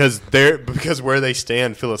 because where they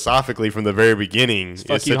stand philosophically from the very beginning is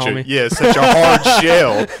fuck you, such homie. such a hard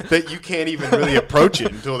shell that you can't even really approach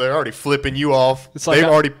it until they're already flipping you off. It's like They've I-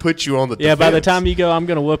 already put you on the Yeah, by the defense. time you go, I'm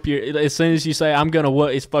gonna whoop your. As soon as you say I'm gonna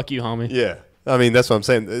whoop, it's fuck you, homie. Yeah, I mean that's what I'm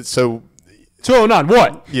saying. So 209,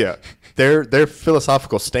 what? yeah, their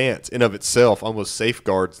philosophical stance in of itself almost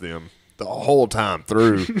safeguards them the whole time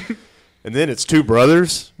through. And then it's 2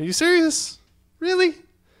 brothers. Are you serious? Really?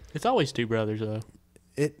 It's always 2 brothers though.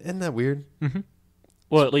 Isn't that weird?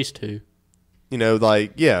 Well, at least 2. You know,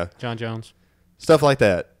 like yeah, John Jones, stuff like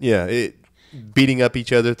that. Yeah, beating up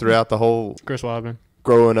each other throughout the whole Chris Weidman.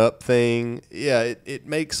 growing up thing. Yeah, it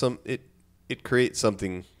makes it creates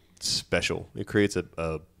something special. It creates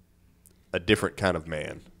a different kind of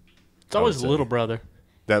man. It's always would a say. little brother.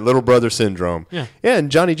 That little brother syndrome. Yeah. Yeah,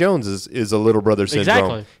 and Johnny Jones is a little brother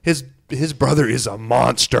syndrome. Exactly. His brother is a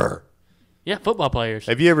monster. Yeah, football players.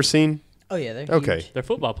 Have you ever seen? Oh, yeah, they're Okay. huge. They're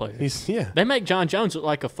football players. Yeah. They make John Jones look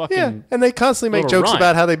like a fucking. Yeah, and they constantly make little jokes runt.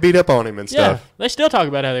 about how they beat up on him and Yeah, stuff. they still talk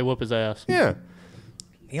about how they whoop his ass Yeah.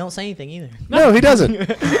 He don't say anything either. No, he doesn't.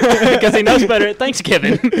 because he knows better at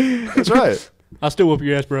Thanksgiving. That's right. I'll still whoop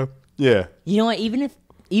your ass, bro. Yeah. You know what? Even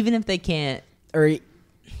if they can't, or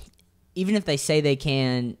even if they say they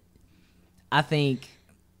can, I think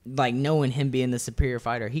like knowing him being the superior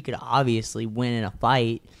fighter, he could obviously win in a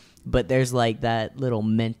fight. But there's like that little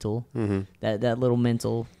mental, that little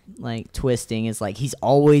mental like twisting. Is like he's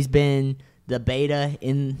always been the beta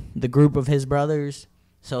in the group of his brothers,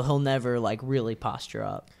 so he'll never like really posture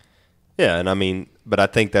up. Yeah, and I mean, but I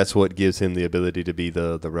think that's what gives him the ability to be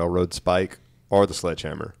the railroad spike or the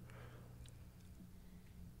sledgehammer.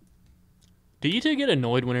 Do you two get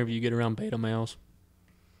annoyed whenever you get around beta males?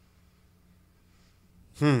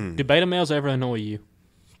 Do beta males ever annoy you?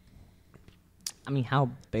 I mean, how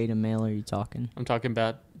beta male are you talking? I'm talking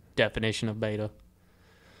about definition of beta.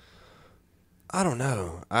 I don't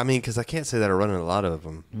know. I mean, because I can't say that I run into a lot of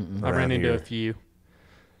them. I ran into a few.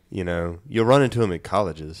 You know, you'll run into them in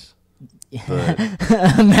colleges. But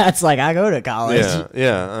Matt's like, I go to college.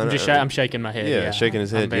 Yeah. I'm shaking my head. Yeah, shaking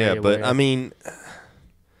his head. Yeah, aware. but I mean,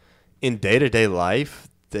 in day-to-day life,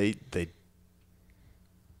 they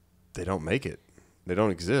don't make it. They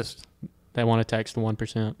don't exist. They want to tax the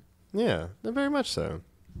 1%. Yeah, they're very much so.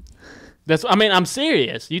 I'm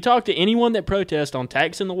serious. You talk to anyone that protests on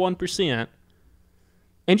taxing the 1%,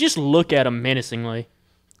 and just look at them menacingly.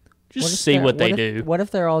 Just see what they do. What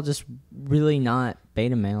if they're all just really not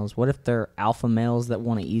beta males? What if they're alpha males that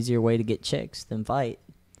want an easier way to get chicks than fight?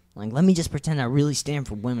 Like, let me just pretend I really stand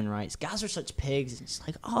for women's rights. Guys are such pigs. And it's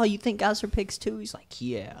like, oh, you think guys are pigs too? He's like,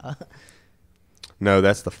 yeah. No,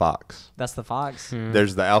 that's the fox. That's the fox.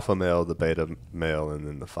 There's the alpha male, the beta male, and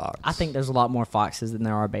then the fox. I think there's a lot more foxes than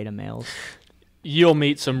there are beta males. You'll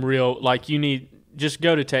meet some real, just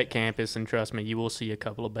go to tech campus and trust me, you will see a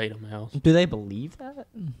couple of beta males. Do they believe that?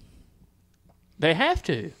 They have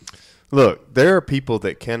to. Look, there are people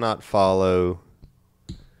that cannot follow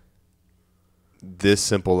this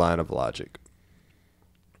simple line of logic.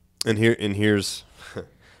 And here's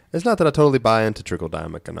it's not that I totally buy into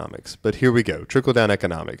trickle-down economics, but here we go. Trickle-down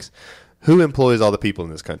economics. Who employs all the people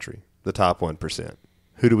in this country? The top 1%.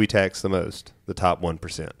 Who do we tax the most? The top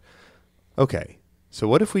 1%. Okay, so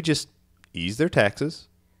what if we just ease their taxes?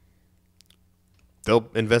 They'll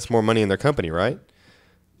invest more money in their company, right?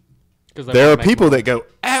 There are people that go,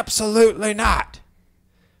 absolutely not.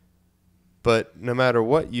 But no matter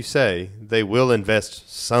what you say, they will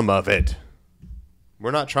invest some of it.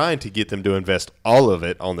 We're not trying to get them to invest all of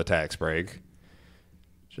it on the tax break.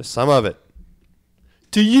 Just some of it.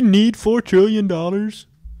 Do you need $4 trillion?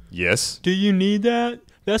 Yes. Do you need that?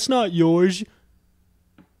 That's not yours.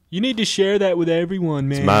 You need to share that with everyone,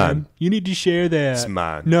 man. It's mine. You need to share that. It's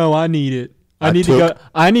mine. No, I need it. I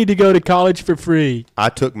need to go to college for free. I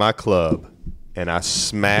took my club and I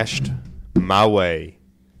smashed my way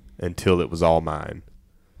until it was all mine.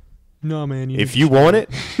 No, man. If you want it,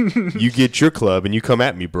 you get your club and you come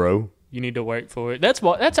at me, bro. You need to work for it. That's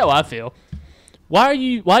how I feel. Why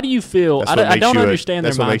do you feel? I don't understand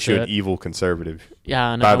their mindset. That's what makes you an evil conservative. Yeah,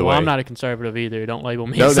 I know. By the way, I'm not a conservative either. Don't label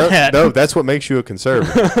me as that. No, that's what makes you a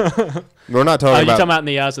conservative. We're not talking about. You're talking about in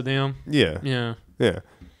the eyes of them? Yeah. Yeah.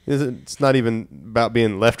 It's not even about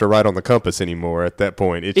being left or right on the compass anymore at that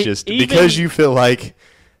point. It's just even, because you feel like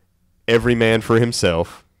every man for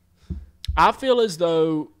himself. I feel as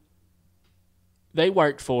though they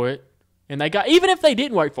worked for it, and they got, even if they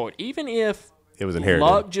didn't work for it, even if it was inherited,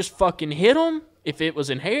 luck just fucking hit them, if it was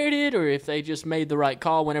inherited or if they just made the right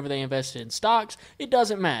call whenever they invested in stocks, it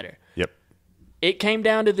doesn't matter. Yep. It came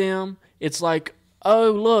down to them. It's like,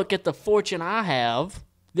 oh, look at the fortune I have.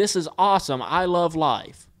 This is awesome. I love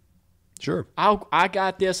life. Sure. I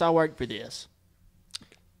got this. I worked for this.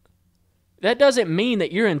 That doesn't mean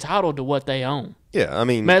that you're entitled to what they own. Yeah, I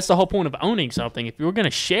mean, that's the whole point of owning something. If you're going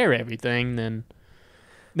to share everything, then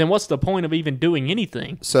what's the point of even doing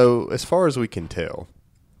anything? So, as far as we can tell,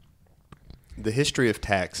 the history of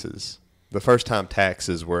taxes, the first time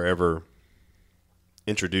taxes were ever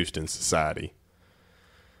introduced in society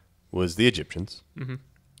was the Egyptians. Mm-hmm.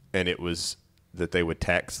 And it was that they would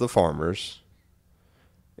tax the farmers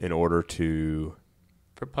in order to...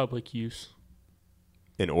 for public use.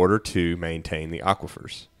 In order to maintain the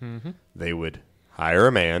aquifers. Mm-hmm. They would hire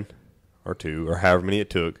a man or two, or however many it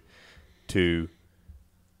took, to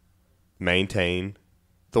maintain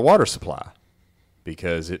the water supply,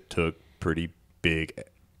 because it took pretty big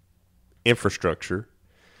infrastructure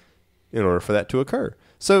in order for that to occur.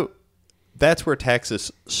 So that's where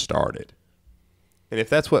taxes started. And if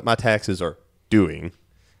that's what my taxes are doing,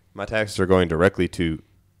 my taxes are going directly to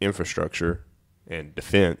infrastructure and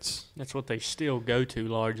defense. That's what they still go to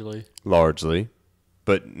largely. Largely.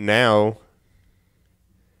 But now,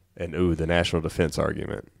 and the national defense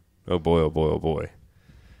argument. Oh boy, oh boy, oh boy.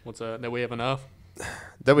 What's that we have enough?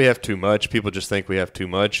 That we have too much. People just think we have too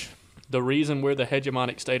much. The reason we're the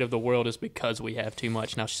hegemonic state of the world is because we have too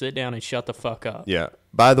much. Now sit down and shut the fuck up. Yeah.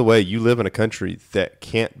 By the way, you live in a country that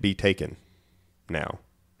can't be taken now.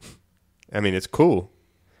 I mean, it's cool,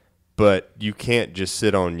 but you can't just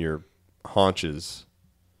sit on your haunches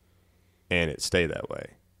and it stay that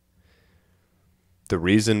way. The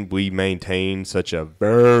reason we maintain such a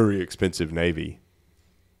very expensive Navy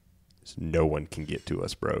is no one can get to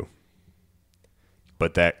us, bro.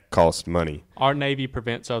 But that costs money. Our Navy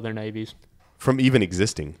prevents other navies. From even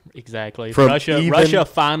existing. Exactly. From Russia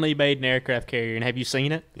finally made an aircraft carrier, and have you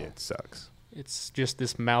seen it? Yeah, it sucks. It's just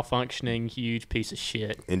this malfunctioning, huge piece of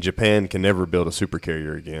shit. And Japan can never build a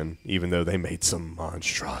supercarrier again, even though they made some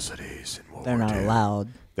monstrosities in World They're War not II. allowed.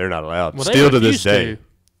 They're not allowed. Well, they Still to this refuse day. to.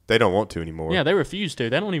 They don't want to anymore. Yeah, they refuse to.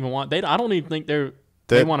 They don't even want. I don't even think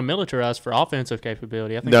they want to militarize for offensive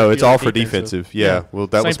capability. I think no, they're it's all purely for defensive. Yeah. Well,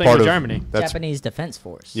 that Same was thing part with of Germany. That's, Japanese Defense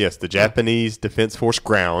Force. yes, the Japanese Defense Force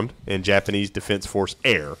ground and Japanese Defense Force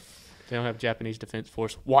air. They don't have Japanese Defense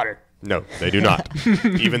Force water. No, they do not.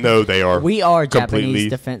 Even though they are. We are completely, Japanese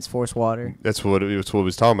Defense Force water. That's what we was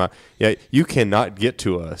talking about. Yeah, you cannot get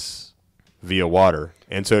to us via water,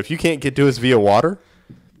 and so if you can't get to us via water,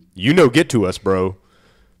 get to us, bro,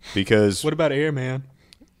 because What about air, man?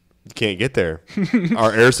 you can't get there.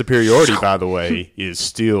 Our air superiority, by the way, is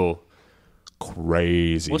still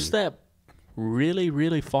crazy. What's that really,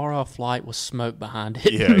 really far off flight with smoke behind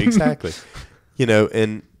it? Yeah, exactly.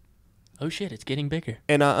 And Oh shit, it's getting bigger.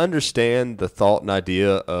 and I understand the thought and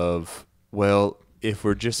idea of, well, if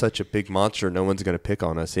we're just such a big monster, no one's going to pick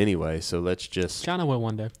on us anyway. So let's just China will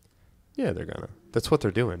one day. yeah, they're gonna. That's what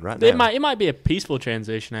they're doing right now. It might be a peaceful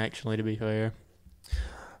transition, actually. To be fair,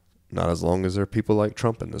 Not as long as there are people like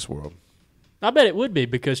Trump in this world. I bet it would be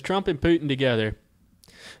because Trump and Putin together.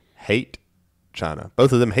 Hate China.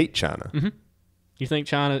 Both of them hate China. Mm-hmm. You think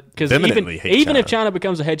China? Because Vehemently hate even if China. China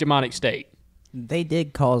becomes a hegemonic state, They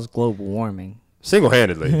did cause global warming.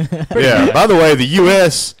 Single-handedly. Yeah. By the way, the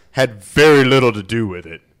U.S. had very little to do with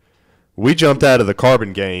it. We jumped out of the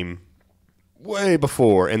carbon game way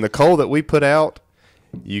before. And the coal that we put out,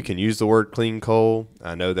 you can use the word clean coal.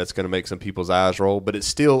 I know that's going to make some people's eyes roll, but it's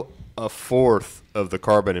still a fourth of the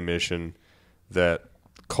carbon emission that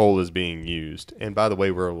coal is being used. And by the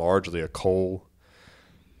way, we're largely a coal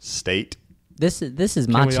state. This is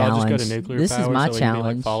my can we all challenge. just go to nuclear This power is my so we can be like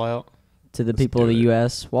challenge Fallout? to the Let's people of do the it.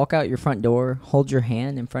 U.S. Walk out your front door, hold your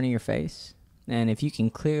hand in front of your face, and if you can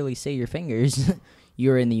clearly see your fingers,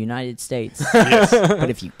 you're in the United States. Yes. But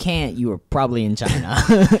if you can't, you are probably in China.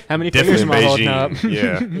 How many fingers Definitely am I holding up? Beijing.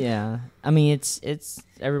 Yeah. Yeah, I mean it's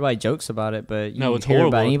everybody jokes about it, but you No, it's hear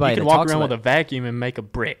horrible. about anybody You can that walk talks around about with a vacuum and make a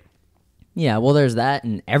brick. Yeah, well, there's that,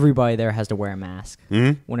 and everybody there has to wear a mask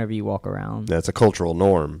Hmm? whenever you walk around. That's a cultural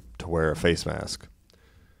norm to wear a face mask.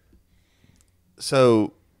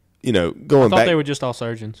 So, I going thought back. they were just all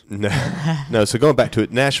surgeons. No. So going back to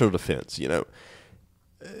it, national defense.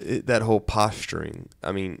 That whole posturing.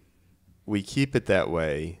 I mean, we keep it that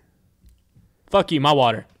way. Fuck you, my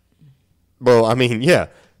water. Well, I mean, yeah,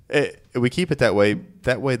 we keep it that way.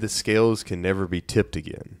 That way, the scales can never be tipped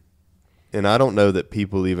again. And I don't know that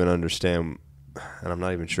people even understand. And I'm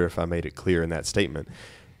not even sure if I made it clear in that statement.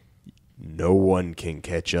 No one can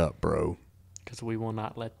catch up, bro. Because we will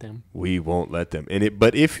not let them. We won't let them.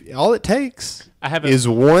 But if all it takes I have is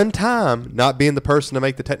one time not being the person to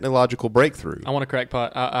make the technological breakthrough. I want a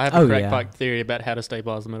crackpot. I have Oh, a crackpot yeah. theory about how to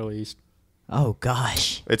stabilize the Middle East. Oh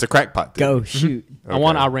gosh, It's a crackpot thing. go shoot! I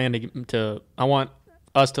want Okay. Iran I want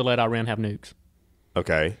us to let Iran have nukes.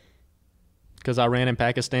 Okay. Because Iran and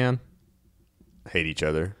Pakistan. Hate each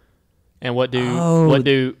other. And what do they're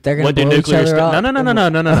gonna what do blow each nuclear other up?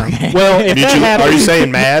 No. Okay. Well, if that happens, Are you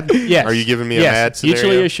saying mad? yes. Are you giving me a Yes. mad scenario?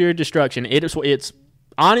 Mutually assured destruction. It's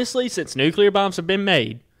honestly, since nuclear bombs have been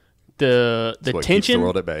made, the It's what keeps tension. the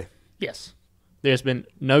world at bay. Yes, there's been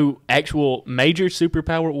no actual major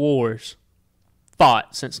superpower wars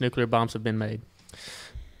fought since nuclear bombs have been made.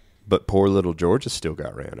 But poor little Georgia still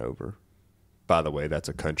got ran over. By the way, that's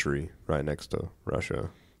a country right next to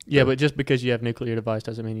Russia. Yeah, but just because you have nuclear device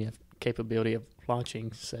doesn't mean you have capability of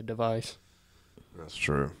launching said device, That's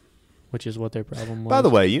true. which is what their problem was. By the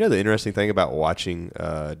way, the interesting thing about watching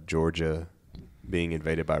Georgia being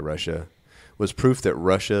invaded by Russia was proof that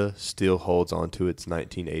Russia still holds on to its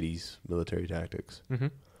 1980s military tactics. Mm-hmm.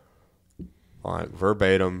 Like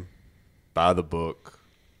verbatim, by the book,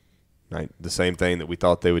 the same thing that we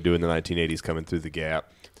thought they would do in the 1980s coming through the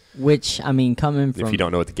gap. Which I mean, coming from If you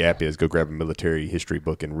don't know what the gap is, go grab a military history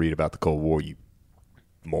book and read about the Cold War, you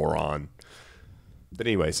moron. But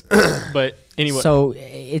anyways. But anyway. So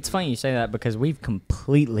it's funny you say that because we've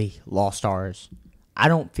completely lost ours. I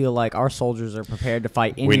don't feel like our soldiers are prepared to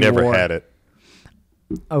fight any war. We never had it.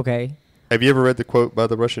 Okay. Have you ever read the quote by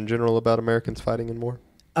the Russian general about Americans fighting in war?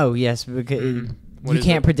 Oh, yes, because What you is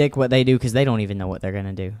can't it? predict what they do because they don't even know what they're going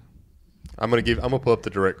to do. I'm gonna pull up the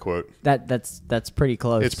direct quote. That's pretty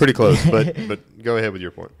close. It's pretty close, but go ahead with your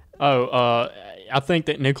point. I think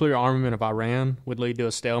that nuclear armament of Iran would lead to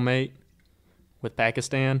a stalemate with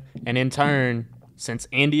Pakistan, and in turn, since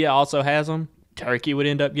India also has them, Turkey would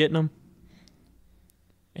end up getting them.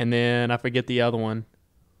 And then I forget the other one.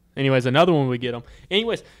 Anyways, another one would get them.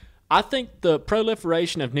 Anyways, I think the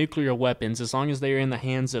proliferation of nuclear weapons, as long as they are in the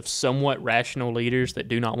hands of somewhat rational leaders that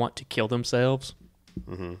do not want to kill themselves,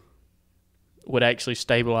 would actually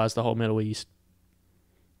stabilize the whole Middle East.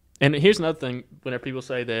 And here's another thing: whenever people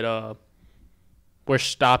say that we're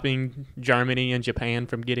stopping Germany and Japan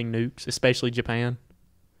from getting nukes, especially Japan,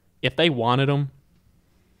 if they wanted them,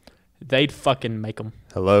 they'd fucking make them.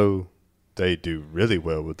 Hello, they do really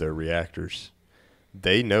well with their reactors.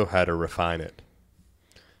 They know how to refine it.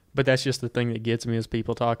 But that's just the thing that gets me is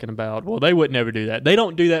people talking about, well, they would never do that. They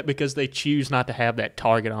don't do that because they choose not to have that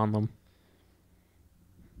target on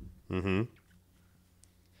them.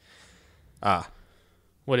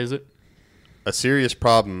 What is it? A serious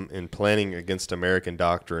problem in planning against American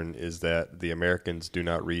doctrine is that the Americans do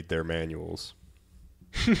not read their manuals.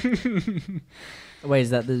 Wait, is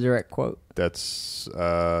that the direct quote? That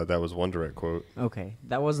was one direct quote. Okay,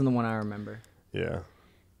 that wasn't the one I remember. Yeah.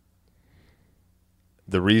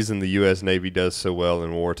 The reason the U.S. Navy does so well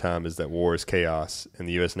in wartime is that war is chaos, and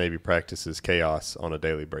the U.S. Navy practices chaos on a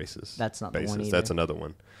daily basis. That's not the one either. That's another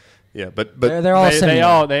one. Yeah, but they're all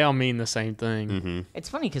similar. They all mean the same thing. Mm-hmm. It's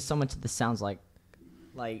funny because so much of this sounds like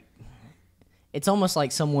it's almost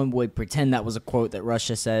like someone would pretend that was a quote that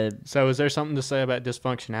Russia said. So is there something to say about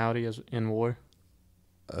dysfunctionality in war?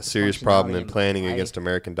 A serious problem in Functionality planning in against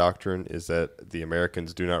American doctrine is that the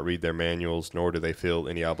Americans do not read their manuals, nor do they feel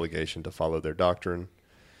any obligation to follow their doctrine.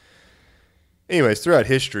 Anyways, throughout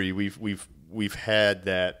history, we've had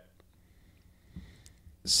that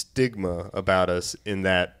stigma about us in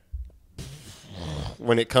that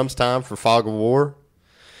when it comes time for fog of war,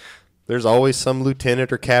 there's always some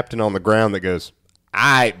lieutenant or captain on the ground that goes, "All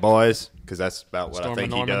right, boys," because that's about what Storm I think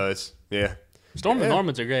of he Normandy. does. Yeah. Storm of Yeah.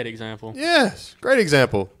 Normandy's a great example. Yes, great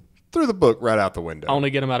example. Threw the book right out the window. Only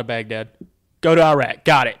get them out of Baghdad. Go to Iraq.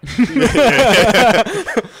 Got it.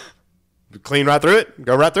 Clean right through it.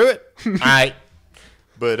 Go right through it. All right.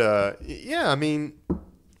 But, yeah, I mean,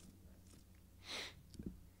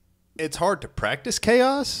 it's hard to practice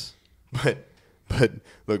chaos. But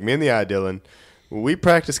look, me and the eye, Dillon, we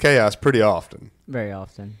practice chaos pretty often. Very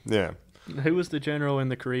often. Yeah. Who was the general in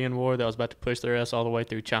the Korean War that was about to push their ass all the way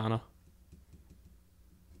through China?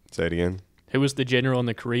 Say it again. Who was the general in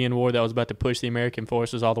the Korean War that was about to push the American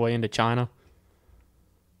forces all the way into China?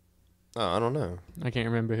 Oh, I don't know. I can't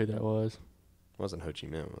remember who that was. It wasn't Ho Chi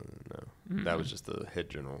Minh. No. That was just the head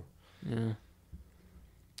general. Yeah.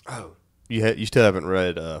 Oh. You still haven't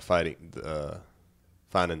read Finding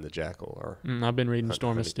the Jackal? Or I've been reading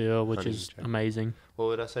Storm of Steel, which Hunting is the Jackal. amazing. What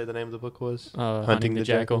would I say the name of the book was? Hunting the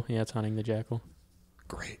Jackal. Yeah, it's Hunting the Jackal.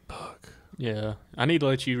 Great book. Yeah. I need to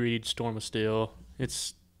let you read Storm of Steel.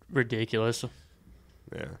 It's ridiculous.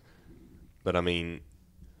 Yeah. But, I mean,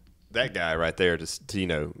 that guy right there,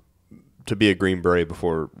 to be a Green Beret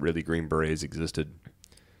before really Green Berets existed,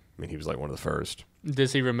 I mean, he was like one of the first.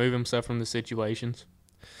 Does he remove himself from the situations?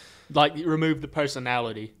 Like, remove the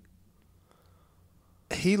personality?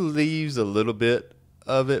 He leaves a little bit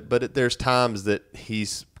of it, but there's times that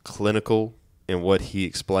he's clinical in what he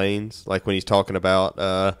explains. Like when he's talking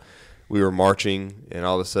about we were marching, and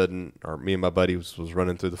all of a sudden, me and my buddy was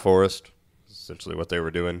running through the forest. Essentially what they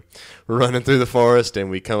were doing. We're running through the forest, and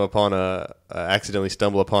we come upon accidentally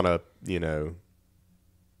stumble upon a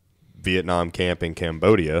Vietnam camp in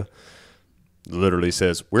Cambodia. Literally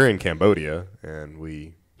says, we're in Cambodia, and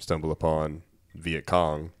we stumble upon Viet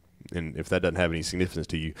Cong. And if that doesn't have any significance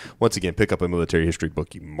to you, once again, pick up a military history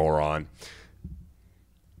book, you moron.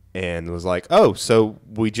 And it was like, oh, so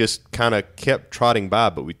we just kind of kept trotting by,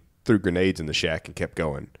 but we threw grenades in the shack and kept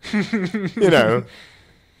going.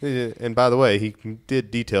 And by the way, he did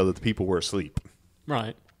detail that the people were asleep.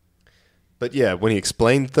 Right. But yeah, when he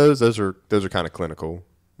explained those are kind of clinical.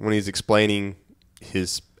 When he's explaining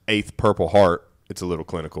his 8th Purple Heart, it's a little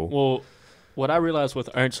clinical. Well, what I realized with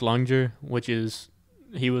Ernst Lunger,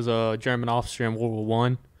 he was a German officer in World War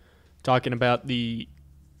I, talking about the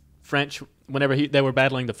French, whenever they were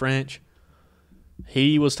battling the French,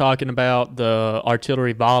 he was talking about the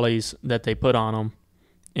artillery volleys that they put on them,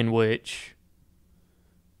 in which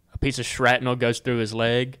piece of shrapnel goes through his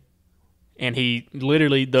leg, and he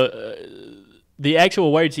literally the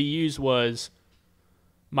actual words he used was,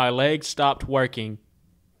 "My leg stopped working,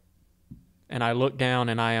 and I looked down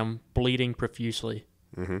and I am bleeding profusely."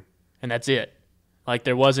 Mm-hmm. And that's it. Like,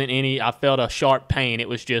 there wasn't any, I felt a sharp pain. It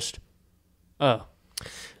was just, Right,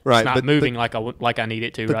 it's not moving like I need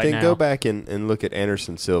it to right now. But then go back and look at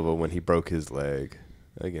Anderson Silva when he broke his leg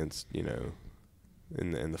against,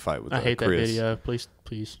 in the fight with I hate Chris. that video.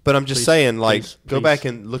 Please. But I'm just saying, go please, back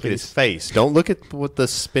and look at his face. Don't look at what the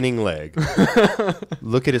spinning leg.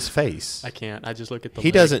 Look at his face. I can't. I just look at the He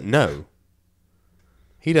leg. doesn't know.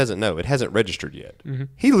 He doesn't know. It hasn't registered yet. Mm-hmm.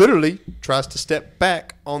 He literally tries to step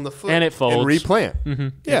back on the foot And it folds. and replant. Mm-hmm.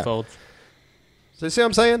 Yeah. It folds. So you see what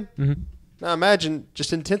I'm saying? Mm-hmm. Now imagine,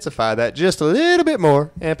 just intensify that just a little bit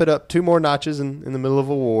more. Amp it up 2 more notches in the middle of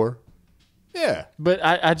a war. Yeah. But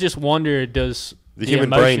I just wonder, does The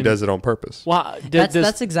human brain does it on purpose. Why,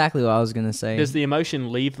 That's exactly what I was gonna say. Does the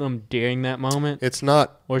emotion leave them during that moment? It's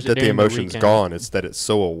not Or is it that the during the emotion's recount? gone. It's that it's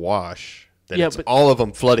so awash that Yeah, it's but- all of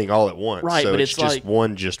them flooding all at once. Right, so but it's it's just like-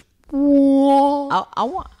 one just... I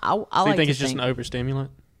So like you think to it's just an overstimulant?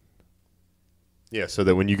 Yeah, so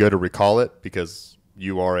that when you go to recall it, because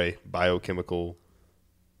you are a biochemical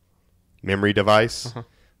memory device,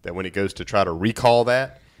 that when it goes to try to recall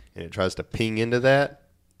that and it tries to ping into that,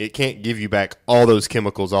 it can't give you back all those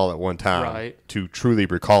chemicals all at one time Right. to truly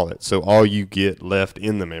recall it. So all you get left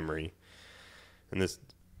in the memory, and this,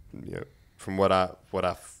 from what I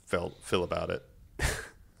feel about it,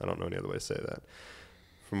 I don't know any other way to say that.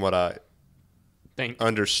 From what I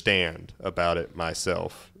understand about it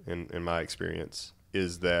myself in my experience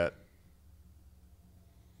is that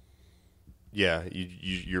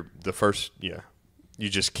you're the first you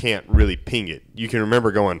just can't really ping it. You can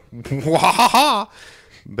remember going wah,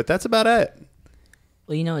 but that's about it.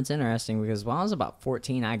 Well, it's interesting because when I was about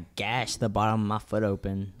 14, I gashed the bottom of my foot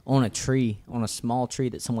open on a small tree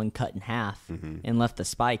that someone cut in half and left the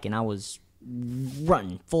spike, and I was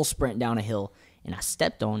running full sprint down a hill, and I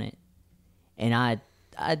stepped on it, and I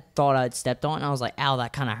thought I'd stepped on it, and I was like, ow,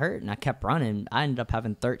 that kind of hurt, and I kept running. I ended up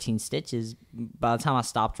having 13 stitches. By the time I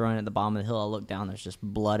stopped running at the bottom of the hill, I looked down, there's just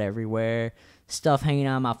blood everywhere, stuff hanging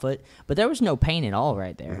out of my foot, but there was no pain at all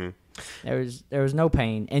right there. There was no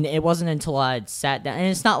pain, and it wasn't until I sat down, and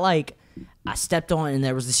it's not like I stepped on it and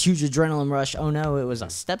there was this huge adrenaline rush. Oh no, it was I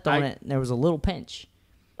stepped on it and there was a little pinch.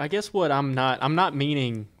 I guess what I'm not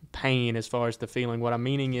meaning pain as far as the feeling. What I'm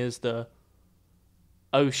meaning is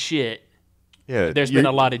oh shit. Yeah, There's been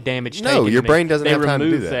a lot of damage taken. No, your brain doesn't have time to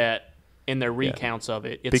do They remove that in their recounts of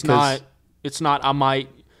it. It's Because- not. I might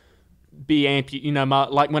be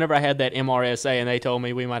like whenever I had that MRSA and they told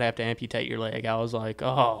me we might have to amputate your leg, I was like,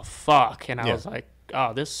 oh fuck, and I was like,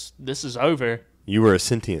 oh, this is over. You were a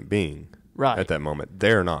sentient being, Right. at that moment.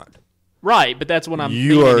 They're not. Right, but that's what I'm.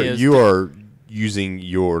 You thinking are using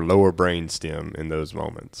your lower brain stem in those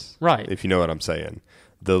moments. Right. If you know what I'm saying.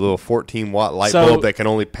 The little 14-watt light So- bulb that can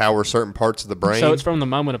only power certain parts of the brain. So it's from the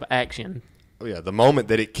moment of action. Oh, yeah, the moment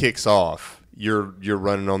that it kicks off, you're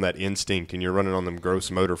running on that instinct and you're running on them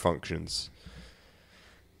gross motor functions.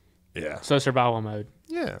 Yeah. So survival mode.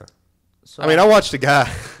 Yeah. So I mean, I watched a guy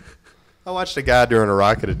during a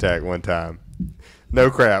rocket attack one time. No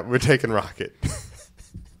crap, we're taking rocket.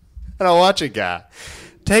 And I watch a guy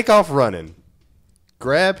take off running,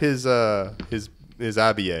 grab his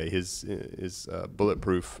IBA, his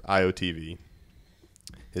bulletproof IOTV,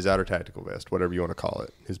 his outer tactical vest, whatever you want to call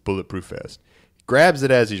it, his bulletproof vest. Grabs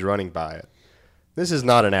it as he's running by it. This is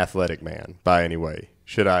not an athletic man by any way.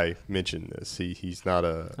 Should I mention this? He's not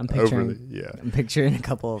I'm picturing, overly I'm picturing a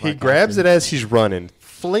couple of. He grabs it as he's running,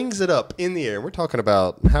 flings it up in the air. We're talking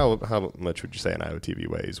about how much would you say an IOTV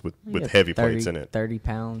weighs with heavy plates in it? 30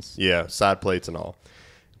 pounds. Yeah, side plates and all.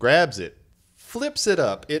 Grabs it, flips it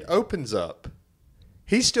up. It opens up.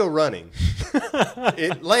 He's still running.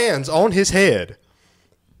 It lands on his head.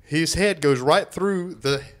 His head goes right through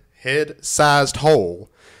the head-sized hole.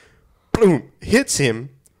 Boom! Hits him,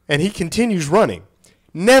 and he continues running.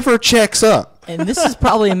 Never checks up. And this is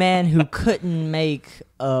probably a man who couldn't make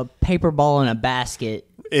a paper ball in a basket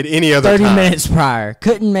At any other 30 time. minutes prior.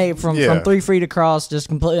 Couldn't make from Yeah. 3 feet across, just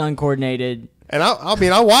completely uncoordinated. And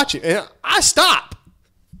I watch it, and I stop.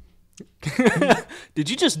 Did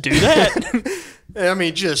you just do that? I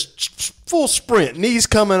mean, just full sprint, knees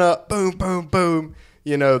coming up, boom, boom, boom.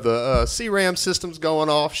 You know, the CRAM system's going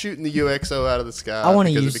off, shooting the UXO out of the sky. I want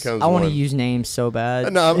to because it use. becomes I want to one. use names so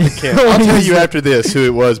bad. No, I can't. I'll tell you after this who it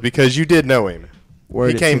was because you did know him. Word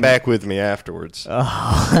He it came to back with me afterwards.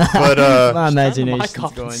 Oh. But My Mic imagination's off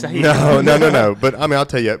and going. say it. no. But I mean, I'll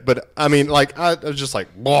tell you. But I mean, like I was just like,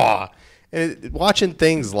 wow. And watching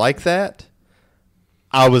things like that,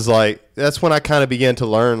 I was like, that's when I kind of began to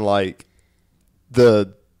learn, like,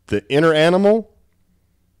 the inner animal,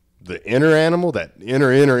 that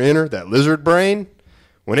inner, that lizard brain,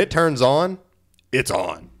 when it turns on, it's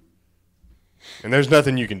on. And there's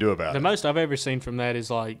nothing you can do about it. The most I've ever seen from that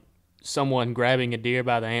is like someone grabbing a deer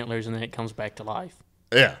by the antlers and then it comes back to life.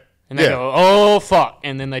 Yeah. And they go, oh, fuck.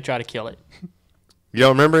 And then they try to kill it. You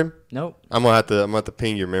don't remember him? Nope. I'm gonna have to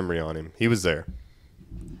ping your memory on him. He was there.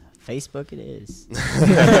 Facebook it is.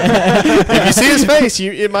 If you see his face,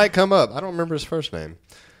 it might come up. I don't remember his first name.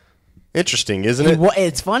 Interesting, isn't it?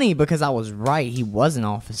 It's funny because I was right. He was an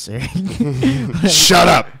officer. Shut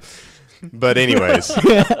up. But anyways,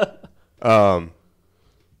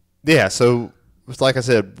 yeah. So like I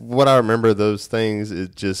said, what I remember of those things is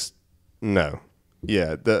just no.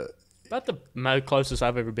 Yeah. About the closest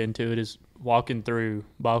I've ever been to it is walking through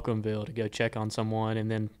Balcomville to go check on someone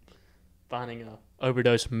and then finding a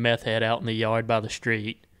overdose meth head out in the yard by the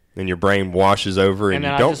street. And your brain washes over and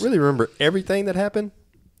you don't really remember everything that happened?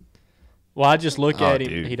 Well, I just look at him.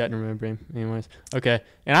 Dude. He doesn't remember him. Anyways. Okay.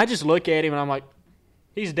 And I just look at him and I'm like,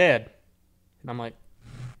 he's dead. And I'm like,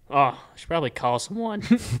 oh, I should probably call someone.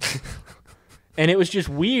 And it was just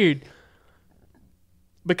weird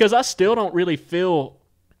because I still don't really feel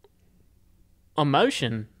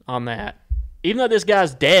emotion on that. Even though this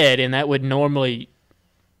guy's dead and that would normally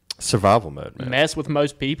Survival mode, man. mess with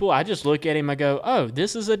most people, I just look at him and go, oh,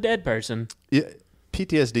 this is a dead person. Yeah,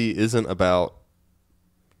 PTSD isn't about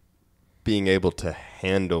being able to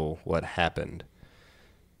handle what happened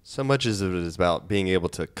so much as it is about being able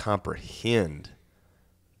to comprehend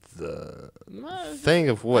the thing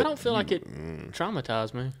of what. I don't feel like it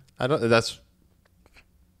traumatized me.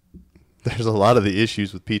 There's a lot of the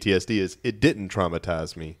issues with PTSD is it didn't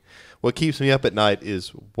traumatize me. What keeps me up at night is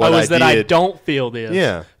what I did. That I don't feel this.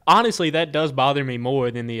 Yeah. Honestly, that does bother me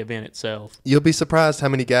more than the event itself. You'll be surprised how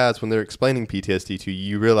many guys, when they're explaining PTSD to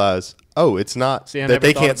you, you realize, oh, it's not that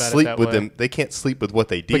they can't sleep with them. They can't sleep with what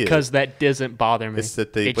they did. Because that doesn't bother me. It's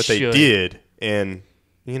that they did. And,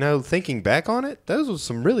 thinking back on it, those were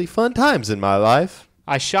some really fun times in my life.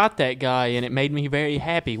 I shot that guy, and it made me very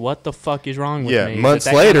happy. What the fuck is wrong with me? Yeah,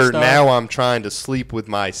 months later, now I'm trying to sleep with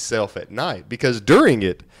myself at night. Because during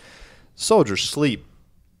it, soldiers sleep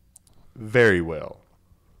very well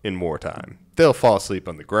in wartime. They'll fall asleep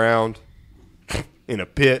on the ground, in a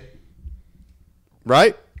pit,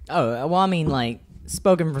 right? Oh, well, I mean, like,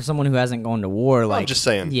 spoken for someone who hasn't gone to war, like... I'm just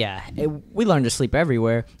saying. Yeah, we learn to sleep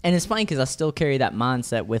everywhere. And it's funny because I still carry that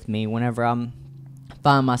mindset with me whenever I'm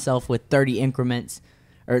find myself with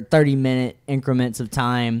 30-minute increments of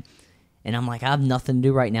time, and I'm like, I have nothing to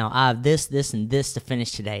do right now. I have this, and this to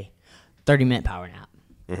finish today. 30-minute power nap.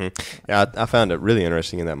 Mm-hmm. Yeah, I found it really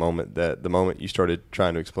interesting in that moment that the moment you started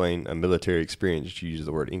trying to explain a military experience, you used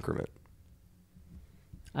the word increment.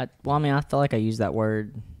 I feel like I used that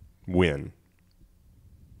word. When?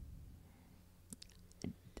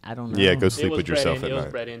 I don't know. Yeah, go sleep with yourself at night. It was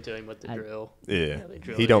bred into him with the drill. Yeah,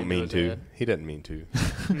 he don't mean to. He doesn't mean to.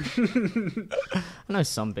 I know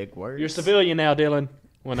some big words. You're a civilian now, Dillon.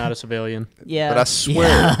 Well, not a civilian. Yeah. But I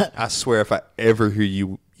swear, if I ever hear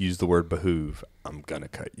you use the word behoove, I'm going to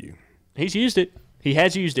cut you. He's used it. He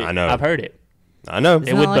has used it. I know. I've heard it. I know.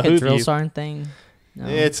 Isn't that like a drill sergeant thing? No.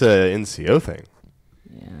 It's a NCO thing.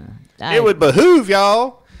 Yeah. It would behoove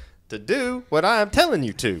y'all to do what I am telling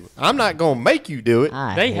you to. I'm not going to make you do it.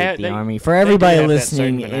 I hate the Army. For everybody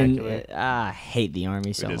listening, I hate the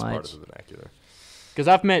Army so much. It is part of the vernacular. Because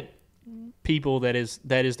I've met people that is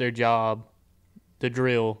their job, the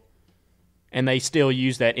drill, and they still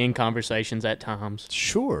use that in conversations at times.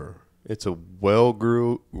 Sure. It's a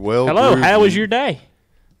hello, how was your day?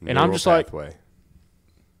 And I'm just pathway. Like,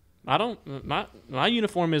 I don't, my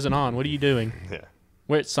uniform isn't on. What are you doing? Yeah.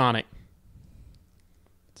 We're at Sonic.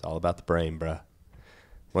 It's all about the brain, bruh.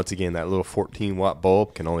 Once again, that little 14-watt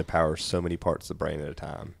bulb can only power so many parts of the brain at a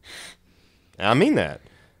time. And I mean that.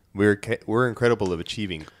 We're incredible of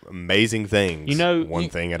achieving amazing things. One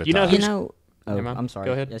thing at a time. I'm sorry.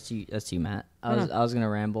 Go ahead. That's you, Matt. I was gonna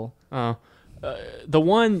ramble. The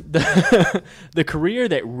career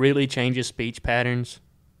that really changes speech patterns,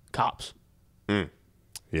 cops.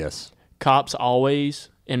 Yes. Cops always,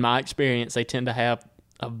 in my experience, they tend to have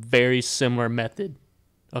a very similar method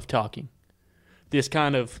of talking. This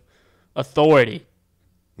kind of authority.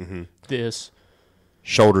 Mm-hmm. This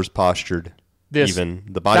shoulders postured. This even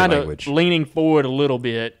the body kind language. Of leaning forward a little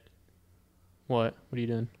bit. What? What are you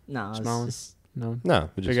doing? No. No.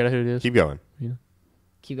 Figure out who it is. Keep going. Yeah.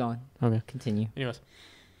 Keep going. Okay. Continue. Anyways.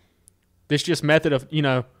 This just method of,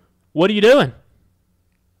 what are you doing?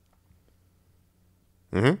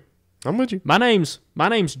 Mm-hmm. I'm with you. My name's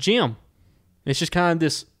Jim. It's just kind of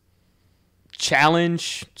this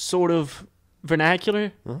challenge sort of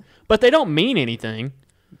vernacular, but they don't mean anything.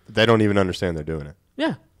 They don't even understand they're doing it.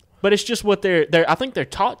 Yeah, but it's just what they're. I think they're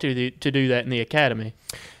taught to do that in the academy.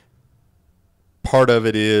 Part of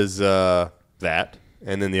it is that,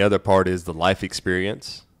 and then the other part is the life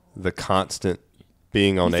experience, the constant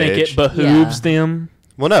being on edge. You think it behooves them?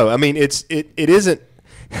 Well, no. I mean, it isn't.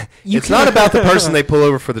 It's not about the person they pull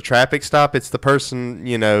over for the traffic stop. It's the person,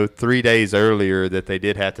 3 days earlier that they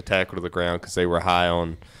did have to tackle to the ground because they were high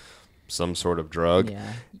on some sort of drug.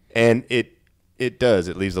 Yeah. And it does.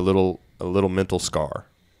 It leaves a little mental scar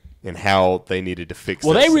in how they needed to fix.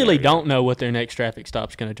 Well, that they really scenario. don't know what their next traffic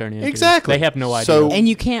stop's going to turn into. Exactly. They have no idea. So- And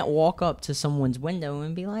you can't walk up to someone's window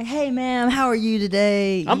and be like, "Hey, ma'am, how are you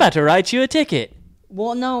today?" I'm about to write you a ticket.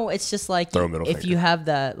 Well, no, it's just like Throw a middle if finger. you have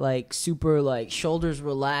that like super like shoulders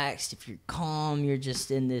relaxed, if you're calm, you're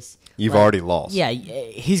just in this. You've like- already lost. Yeah,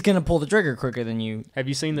 he's gonna pull the trigger quicker than you. Have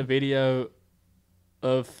you seen the video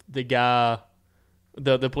of the guy?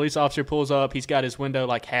 The police officer pulls up. He's got his window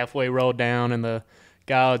like halfway rolled down, and the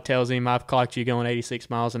guy tells him, "I've clocked you going 86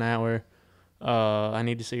 miles an hour. I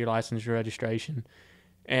need to see your license and registration."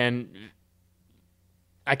 And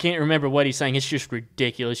I can't remember what he's saying. It's just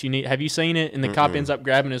ridiculous. Have you seen it? And the cop ends up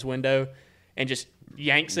grabbing his window and just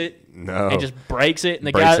yanks it. No. And just breaks it. And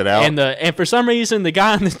the Breaks guy it out. and for some reason the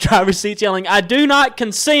guy in the driver's seat's yelling, "I do not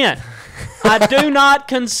consent. I do not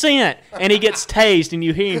consent." And he gets tased, and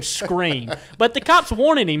you hear him scream. But the cop's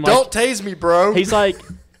warning him. Like, Don't tase me, bro. he's like,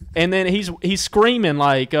 and then he's screaming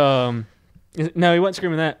like, no, he wasn't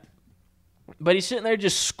screaming that. But he's sitting there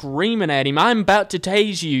just screaming at him, "I'm about to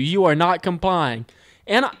tase you. You are not complying."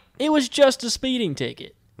 And it was just a speeding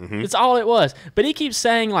ticket. Mm-hmm. That's all it was. But he keeps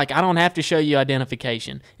saying, like, "I don't have to show you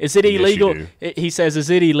identification." Is it Yes, you illegal? do. He says, "Is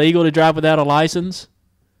it illegal to drive without a license?"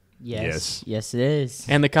 Yes, yes, it is.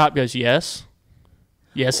 And the cop goes, "Yes.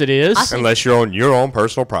 Yes, it is." I think- Unless you're on your own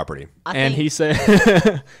personal property. And he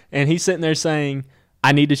said, and he's sitting there saying,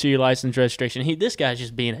 "I need to see your license registration." This guy's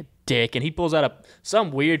just being a dick, and he pulls out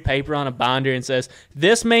some weird paper on a binder and says,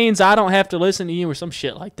 "This means I don't have to listen to you," or some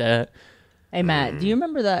shit like that. Hey, Matt, do you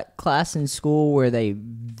remember that class in school where they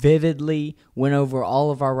vividly went over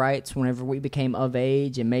all of our rights whenever we became of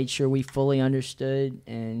age and made sure we fully understood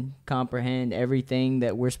and comprehend everything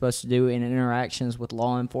that we're supposed to do in interactions with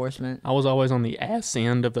law enforcement? I was always on the ass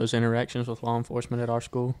end of those interactions with law enforcement at our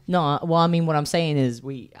school. No, well, I mean, what I'm saying is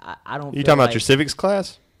I don't You feel talking about like- your civics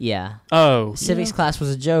class? Yeah. Oh. Civics class was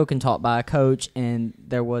a joke and taught by a coach, and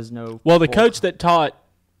there was no... Well, the coach that taught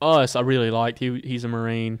us, I really liked. He's a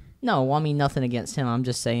Marine. No, well, I mean, nothing against him. I'm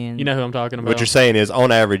just saying... You know who I'm talking about. What you're saying is,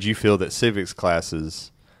 on average, you feel that civics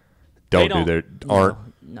classes aren't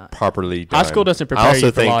properly done. High school doesn't prepare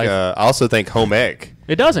you for life. I also think home ec.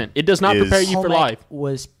 It doesn't. It does not is- prepare you for Home ec life.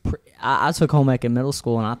 was... I took home ec in middle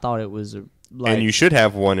school, and I thought it was... like, And you should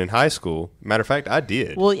have one in high school. Matter of fact, I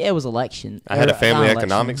did. Well, yeah, it was election. I had a Or, family not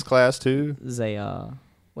economics election. class too. It was a...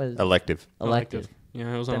 what is it? Elective. Elective.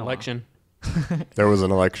 Yeah, it was an Been a while. election. There was an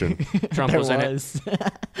election. Trump was in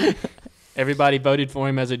it. Everybody voted for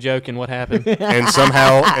him as a joke, and what happened? and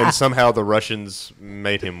somehow the Russians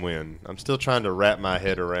made him win. I'm still trying to wrap my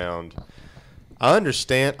head around. I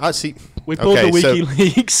understand. I see. We pulled okay, the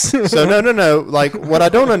WikiLeaks. So no. Like, what I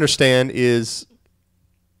don't understand is,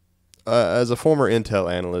 as a former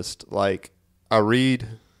intel analyst, like, I read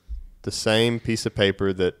the same piece of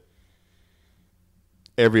paper that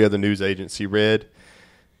every other news agency read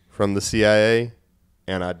from the CIA,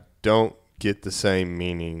 and I don't get the same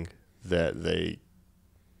meaning that they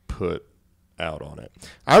put out on it.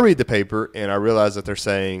 I read the paper, and I realize that they're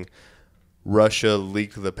saying Russia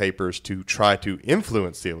leaked the papers to try to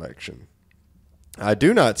influence the election. I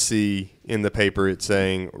do not see in the paper it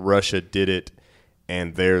saying Russia did it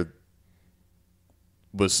and there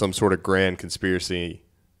was some sort of grand conspiracy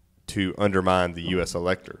to undermine the U.S.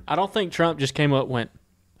 elector. I don't think Trump just came up and went,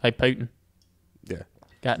 "Hey, Putin, Yeah.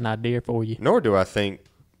 got an idea for you." Nor do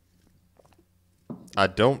I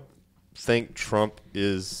don't think Trump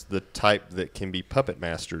is the type that can be puppet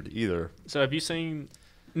mastered either. So have you seen...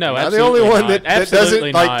 No, Am I the absolutely only one not. that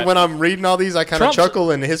Absolutely doesn't, like, not. when I'm reading all these, I kind of Trump's-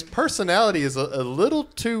 chuckle, and his personality is a little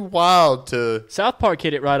too wild to, South Park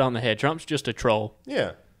hit it right on the head. Trump's just a troll.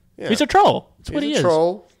 yeah. He's a troll. That's what he He's is. a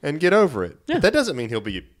troll, and get over it. Yeah. But that doesn't mean he'll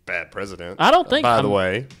be a bad president. I don't think- By the I'm-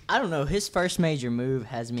 way, I don't know. His first major move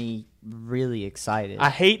has me really excited. I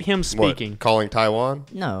hate him what, speaking. calling Taiwan?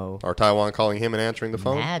 No. Or Taiwan calling him and answering the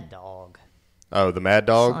phone? Mad Dog. Oh, the Mad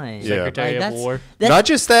Dog? Son. Yeah. Secretary of That's- War. Not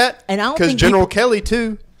just that, And I don't because think General people- Kelly,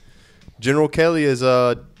 too. General Kelly is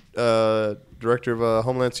director of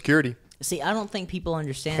Homeland Security. See, I don't think people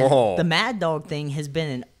understand. Oh. The Mad Dog thing has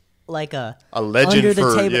been a legend under the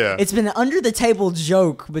for table. yeah. It's been an under the table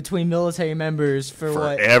joke between military members for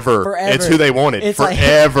Forever. Forever. It's who they wanted. It's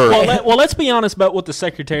Forever. Well, let's be honest about what the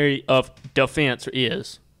Secretary of Defense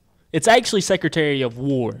is. It's actually Secretary of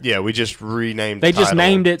War. Yeah, we just renamed. They the just title.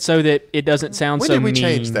 named it so that it doesn't sound When so did we mean.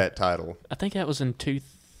 change that title? I think that was in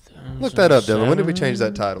 2000. Look that up, Dylan. When did we change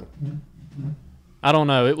that title? I don't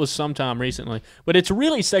know. It was sometime recently. But it's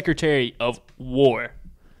really Secretary of War.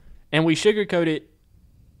 And we sugarcoat it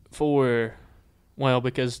for, well,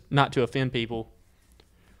 because not to offend people.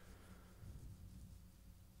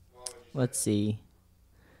 Let's see.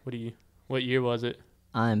 What year was it?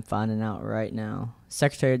 I'm finding out right now.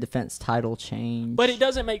 Secretary of Defense title change. But it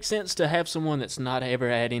doesn't make sense to have someone that's not ever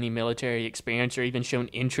had any military experience or even shown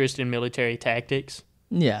interest in military tactics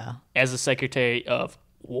Yeah. as a Secretary of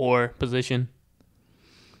War position.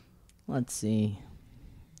 Let's see.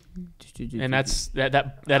 And that has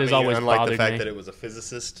mean, always unlike bothered the fact me. that it was a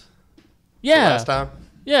physicist. Yeah. Last time.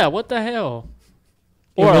 Yeah, what the hell?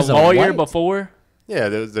 It Or a was a lawyer what? before? Yeah,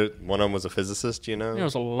 one of them was a physicist. You know. It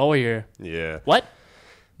was a lawyer. Yeah. What?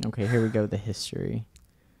 Okay, here we go. The history.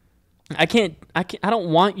 I don't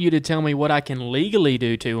want you to tell me what I can legally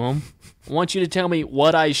do to them. I want you to tell me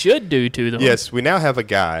what I should do to them. Yes, we now have a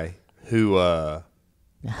guy who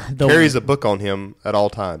carries a book on him at all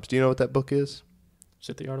times. Do you know what that book is? Is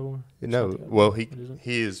it the Art of War? No. Well, he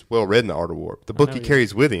is well read in the Art of War. The book know he he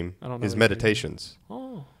carries with him I don't know is what he Meditations.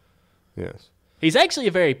 Oh. Yes. He's actually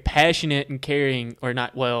a very passionate and caring, or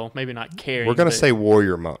not, well, maybe not caring. We're going to but say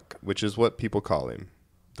warrior monk, which is what people call him,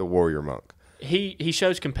 the warrior monk. He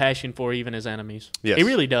shows compassion for even his enemies. Yes. He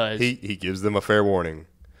really does. He gives them a fair warning.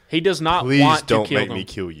 He does not Please want to don't kill make them. me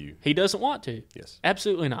kill you. He doesn't want to. Yes.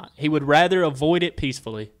 Absolutely not. He would rather avoid it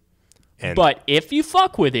peacefully. And But if you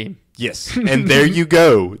fuck with him, yes, and there you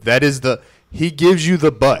go. That is he gives you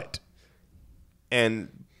the butt.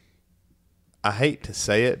 And I hate to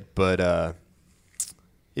say it, but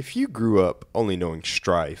if you grew up only knowing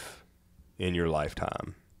strife in your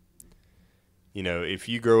lifetime, you know, if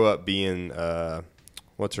you grow up being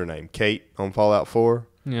what's her name, Kate on Fallout 4,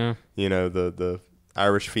 yeah, you know, the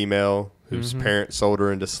Irish female whose parents sold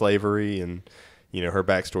her into slavery, and you know her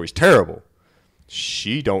backstory's terrible.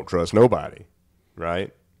 She don't trust nobody,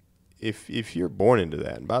 right? If you're born into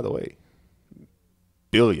that, and by the way,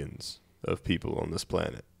 billions of people on this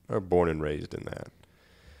planet are born and raised in that,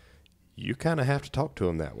 you kind of have to talk to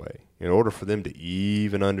them that way in order for them to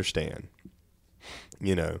even understand.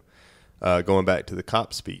 You know, going back to the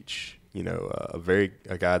cop speech, you know,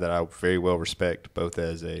 a guy that I very well respect, both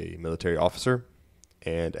as a military officer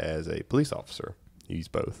and as a police officer. He's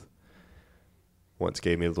both. Once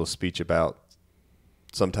gave me a little speech about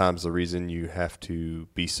sometimes the reason you have to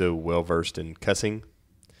be so well versed in cussing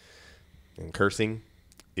and cursing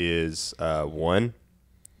is one,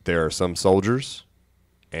 there are some soldiers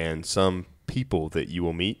and some people that you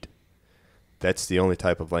will meet. That's the only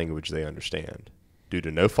type of language they understand, due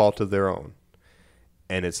to no fault of their own.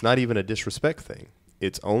 And it's not even a disrespect thing.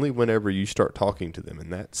 It's only whenever you start talking to them in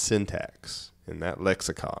that syntax, in that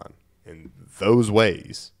lexicon, in those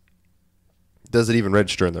ways, does it even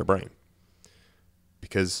register in their brain.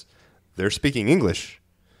 Because they're speaking English,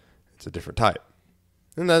 it's a different type.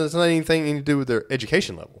 And that has not anything to do with their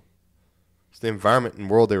education level. It's the environment and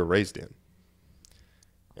world they were raised in.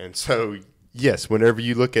 And so, yes, whenever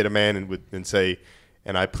you look at a man and say,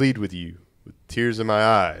 and I plead with you with tears in my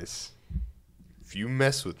eyes, if you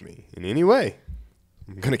mess with me in any way,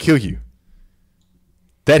 I'm going to kill you.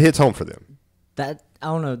 That hits home for them. That, I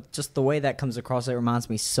don't know, just the way that comes across, it reminds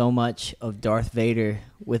me so much of Darth Vader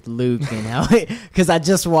with Luke and how, because I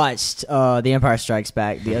just watched The Empire Strikes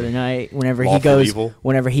Back the other night. Whenever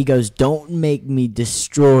he goes, don't make me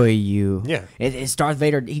destroy you. Yeah, it's Darth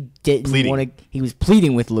Vader. He didn't want to. He was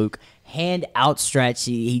pleading with Luke, hand outstretched.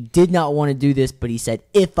 He did not want to do this, but he said,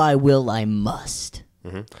 "If I will, I must."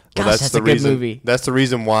 Mm-hmm. Well, Gosh, that's a good movie. That's the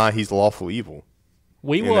reason why he's lawful evil.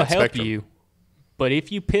 We will help you, but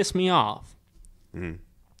if you piss me off. Mm-hmm.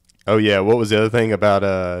 Oh, yeah. What was the other thing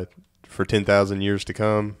about for 10,000 years to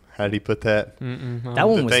come? How did he put that? That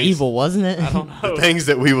one was evil, wasn't it? I don't know. The things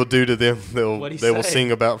that we will do to them, they will say?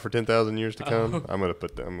 sing about for 10,000 years to come. I'm going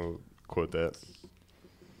to quote that.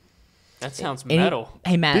 That sounds metal.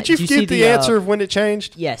 Hey, Matt, did you get the answer of when it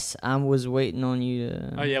changed? Yes, I was waiting on you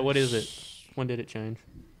to... Oh, yeah, what is it? When did it change?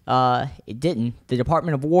 It didn't. The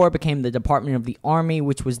Department of War became the Department of the Army,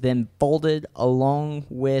 which was then folded along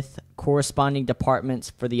with corresponding departments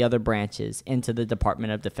for the other branches into the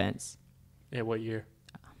Department of Defense. Yeah, what year?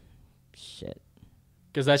 Shit.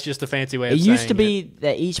 Because that's just a fancy way It of saying used to be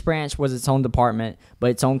that each branch was its own department, but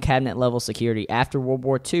its own cabinet-level security. After World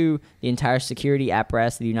War II, the entire security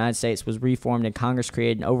apparatus of the United States was reformed, and Congress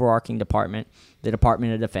created an overarching department, the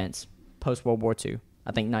Department of Defense, post-World War II.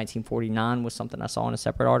 I think 1949 was something I saw in a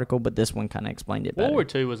separate article, but this one kind of explained it better.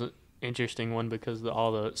 World War II was an interesting one because of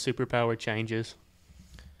all the superpower changes.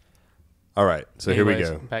 All right, so Anyways,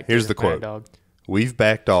 here we go. back to Here's the the quote. Mad Dog. We've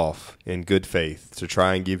backed off in good faith to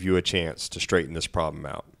try and give you a chance to straighten this problem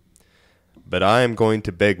out. But I am going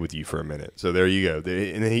to beg with you for a minute. So there you go. And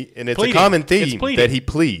it's Pleading. a common It's theme pleading. that he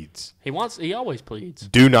pleads. He always pleads.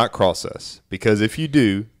 Do not cross us, because if you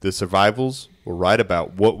do, the survivals will write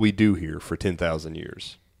about what we do here for 10,000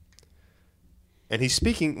 years. And he's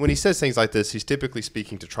speaking, when he says things like this, he's typically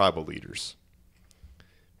speaking to tribal leaders.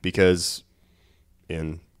 Because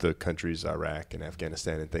in the countries, Iraq and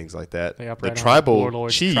Afghanistan and things like that, They the operate on a tribal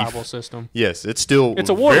warlord chief, tribal system. yes, it's still It's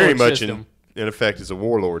a very warlord much system. in effect is a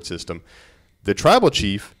warlord system. The tribal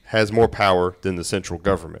chief has more power than the central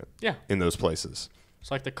government Yeah. in those places. It's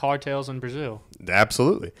like the cartels in Brazil.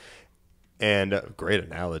 Absolutely. And great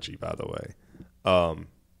analogy, by the way.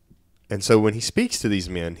 And so when he speaks to these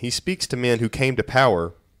men, he speaks to men who came to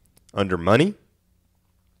power under money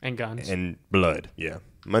And guns. and blood. Yeah,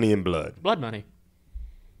 money and blood. Blood money.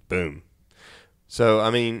 Boom. So,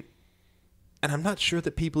 I mean, and I'm not sure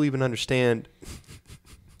that people even understand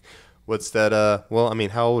what's that, well, I mean,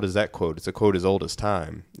 how old is that quote? It's a quote as old as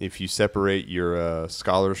time. If you separate your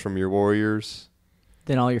scholars from your warriors,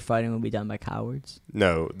 Then all your fighting will be done by cowards.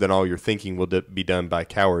 no, then all your thinking will be done by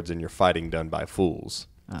cowards and your fighting done by fools.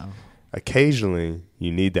 Oh. Occasionally,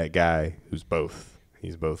 you need that guy who's both.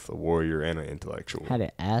 He's both a warrior and an intellectual. Had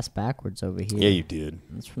it ass backwards over here. Yeah, you did.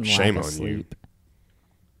 That's from Shame lack on of you. sleep.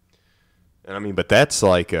 And I mean, but that's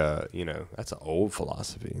like, that's an old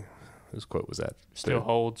philosophy. Whose quote was that? Still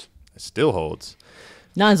holds. It still holds.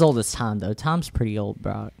 Not as old as time, though. Time's pretty old,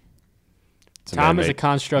 bro. It's Time is a man-made-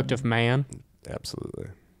 construct of man. Absolutely.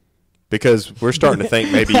 Because we're starting to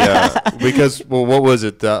think maybe, what was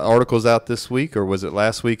it? The article's out this week, or was it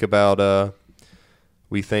last week about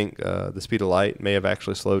we think the speed of light may have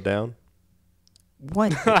actually slowed down?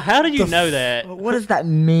 What? How do you know that? What does that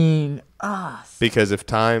mean? Because if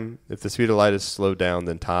the speed of light has slowed down,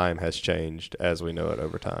 then time has changed as we know it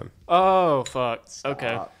over time. Oh, fuck.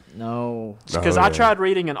 Okay. No. Because Oh, I yeah. tried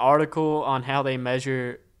reading an article on how they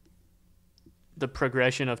measure the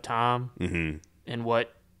progression of time Mm-hmm. and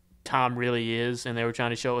what time really is, and they were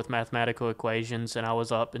trying to show it with mathematical equations, and I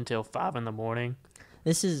was up until 5 a.m.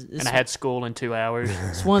 This and I had school in 2 hours.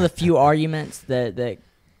 it's one of the few arguments that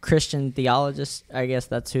Christian theologists, I guess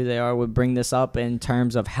that's who they are, would bring this up in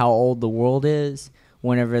terms of how old the world is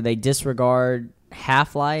whenever they disregard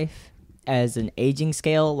half-life as an aging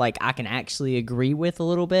scale. Like, I can actually agree with a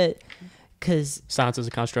little bit, because Science is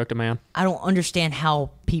a construct of man. I don't understand how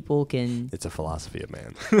people can... It's a philosophy of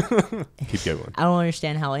man. Keep going. I don't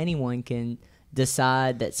understand how anyone can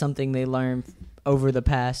decide that something they learned over the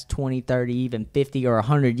past 20, 30, even 50 or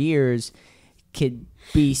 100 years could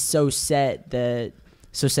be so set that,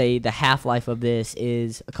 so say the half-life of this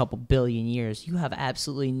is a couple billion years. You have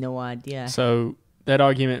absolutely no idea. So that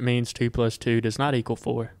argument means 2 plus 2 does not equal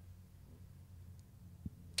 4.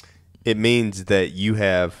 It means that you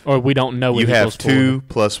have Or we don't know you it have equals 2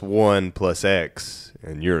 plus 1 plus x,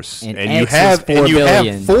 and you're And you x have is 4 and you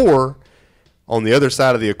billion. have 4 on the other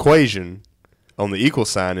side of the equation on the equal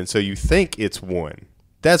sign, and so you think it's 1.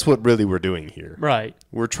 That's what really we're doing here. 4. Right.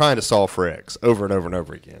 We're trying to solve for x over and over and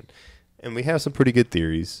over again, and we have some pretty good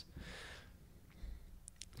theories.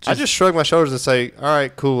 I just shrug my shoulders and say, "All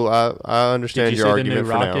right, cool. I Did understand you your see the argument new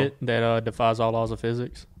for rocket that defies all laws of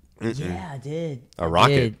physics? Yeah, I did. A I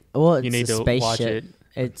rocket? did. Well, it's You need a to spaceship. watch it.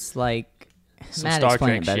 It's like... Some Matt, Star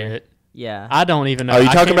explain Trek it better. shit. Yeah. I don't even know. now." Are you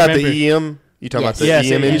I talking can't about remember. the EM? You talking Yes. about the Yes,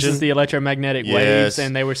 EM it engine? uses the electromagnetic Yes. waves,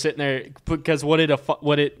 and they were sitting there because what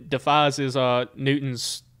it defies is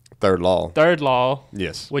Newton's Third law. third law,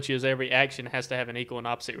 Yes. which is every action has to have an equal and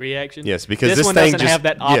opposite reaction. Yes, because this this one thing doesn't just have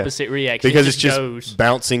that opposite reaction. because it it's just goes.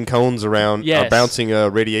 bouncing cones around, Yes. bouncing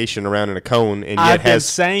radiation around in a cone, and yet I've been has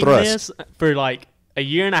saying thrust. this for like a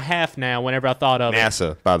year and a half now. Whenever I thought of it,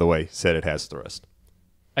 NASA, by the way, said it has thrust.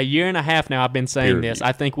 a year and a half now, I've been saying Peer this. review.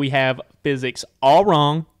 I think we have physics all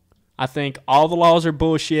wrong. I think all the laws are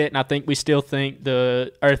bullshit, and I think we still think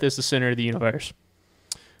the Earth is the center of the universe.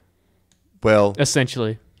 Well,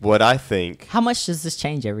 Essentially, what I think, How much does this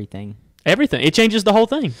change everything? everything. It changes the whole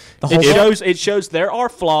thing. The whole It shows there are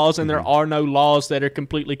flaws and there are no laws that are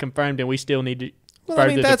completely confirmed, and we still need to. well, I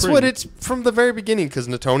mean, further to that's prove. what it's from the very beginning, because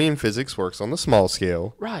Newtonian physics works on the small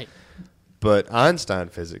scale, Right. but Einstein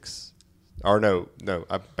physics, or no,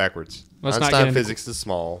 backwards. Let's not Einstein get into physics is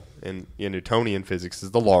small, and Newtonian physics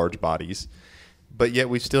is the large bodies. But yet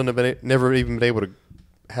we've still never even been able to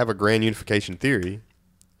have a grand unification theory.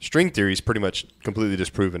 String theory is pretty much completely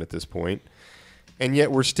disproven at this point. And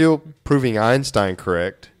yet we're still proving Einstein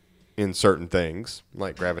correct in certain things,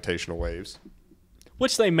 like gravitational waves.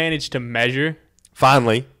 which they managed to measure.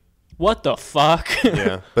 Finally. What the fuck?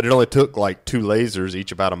 Yeah, but it only took like 2 lasers,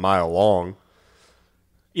 each about a mile long.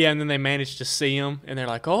 Yeah, and then they managed to see them, and they're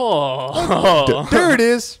like, oh. There it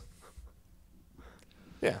is.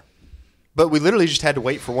 Yeah. But we literally just had to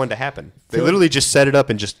wait for one to happen. They literally just set it up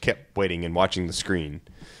and just kept waiting and watching the screen.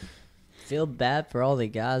 Feel bad for all the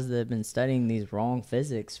guys that have been studying these wrong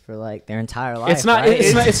physics for like their entire life. It's not. right?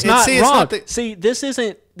 It's not see, wrong. it's not See, this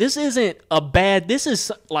isn't a bad. This is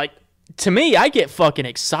like, to me, I get fucking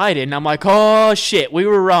excited, and I'm like, oh shit, we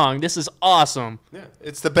were wrong. This is awesome. Yeah,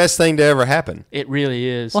 it's the best thing to ever happen. It really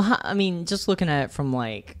is. Well, I mean, just looking at it from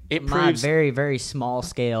like It my proves- very, very small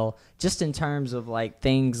scale, just in terms of like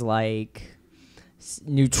things like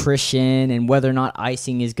nutrition and whether or not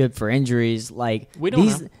icing is good for injuries, like We don't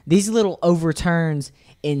know. these little overturns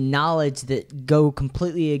in knowledge that go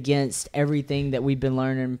completely against everything that we've been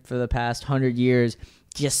learning for the past 100 years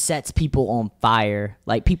just sets people on fire.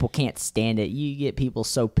 Like, people can't stand it. You get people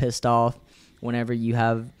so pissed off whenever you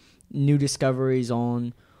have new discoveries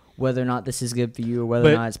on whether or not this is good for you or whether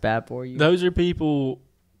or But not it's bad for you. Those are people.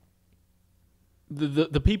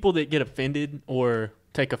 The people that get offended or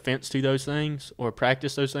take offense to those things or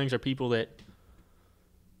practice those things are people that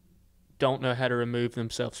don't know how to remove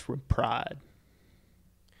themselves from pride.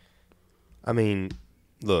 I mean,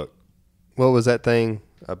 look, what was that thing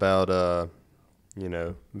about,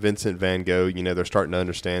 Vincent van Gogh? They're starting to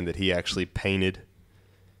understand that he actually painted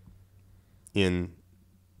in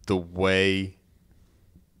the way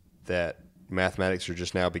that mathematics are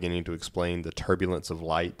just now beginning to explain the turbulence of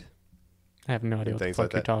light. I have no idea what the Things fuck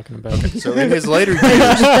like you're that. talking about. So in his later years,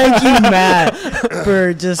 Thank you, Matt,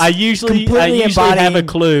 for just I usually completely have a embodying-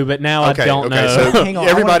 clue, but now I don't know. so Hang on,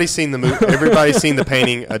 everybody's seen the everybody's seen the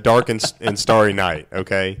painting "A Dark and Starry Night."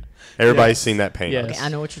 Okay, everybody's seen that painting. Yes. Okay, I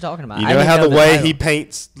know what you're talking about. You I know didn't how the way title. he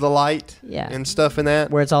paints the light, Yeah. and stuff in that.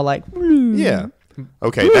 where it's all like, Yeah.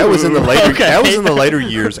 Okay, that was in the later. Okay. That was in the later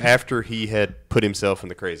years after he had put himself in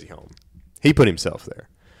the crazy home. He put himself there,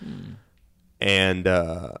 and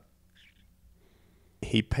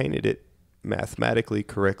he painted it mathematically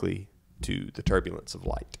correctly to the turbulence of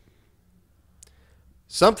light.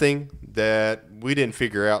 Something that we didn't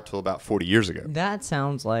figure out till about 40 years ago. that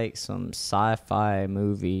sounds like some sci-fi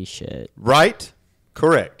movie shit. Right?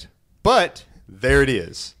 Correct. But there it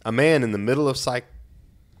is. A man in the middle of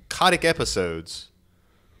psychotic episodes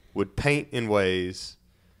would paint in ways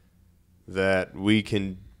that we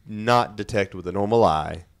can not detect with a normal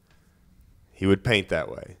eye. He would paint that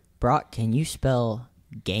way. Brock, can you spell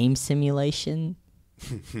game simulation?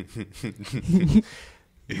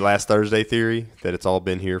 Last Thursday theory that it's all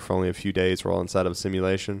been here for only a few days. We're all inside of a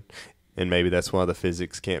simulation, and maybe that's why the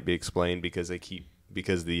physics can't be explained because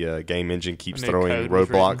the game engine keeps A new throwing code was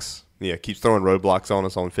roadblocks. Yeah, keeps throwing roadblocks on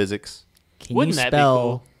us on physics. Can Wouldn't you that be spell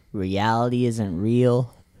cool? reality isn't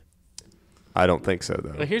real? I don't think so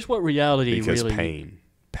though. But here's what reality Because really.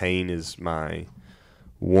 pain is my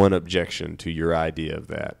one objection to your idea of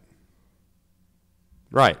that.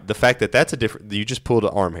 Right, the fact that that's a different. You just pulled an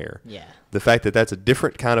arm hair. Yeah. The fact that that's a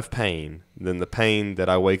different kind of pain than the pain that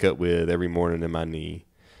I wake up with every morning in my knee.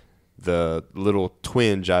 The little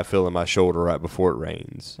twinge I feel in my shoulder right before it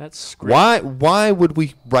rains. That's script. Why would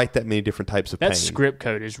we write that many different types of That pain? script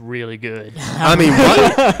code is really good. I mean,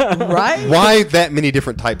 why, Right? why that many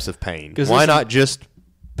different types of pain? 'Cause Why this- not just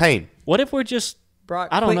pain? What if we're just? Brock,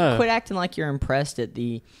 I don't quit, know. Quit acting like you're impressed at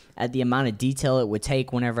the amount of detail it would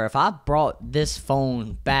take whenever if I brought this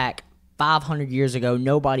phone back 500 years ago,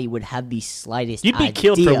 nobody would have the slightest You'd be idea.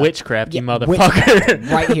 killed for witchcraft, you Yeah, motherfucker.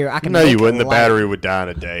 right here, I can No, make you it wouldn't. The light. battery would die in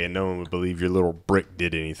a day, and no one would believe your little brick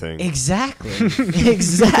did anything. Exactly.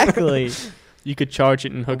 Exactly. You could charge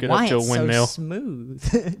it and hook it Why up to a it's windmill. so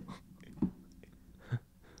smooth?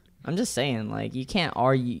 I'm just saying, like, you can't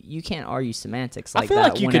argue semantics I like feel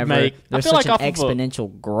that like you could whenever make- I there's feel such like an off of a-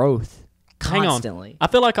 exponential growth Hang constantly. on. I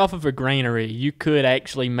feel like off of a granary, you could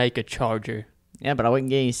actually make a charger. Yeah, but I wouldn't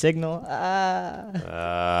get any signal. You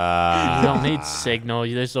don't need signal.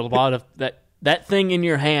 There's a lot of that thing in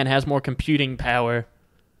your hand has more computing power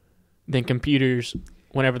than computers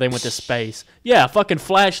whenever they went to space. Yeah, a fucking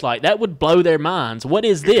flashlight. That would blow their minds. What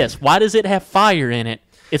is this? Why does it have fire in it?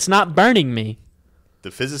 It's not burning me. The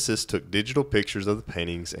physicists took digital pictures of the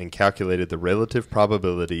paintings and calculated the relative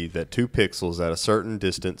probability that 2 pixels at a certain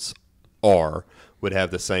distance are would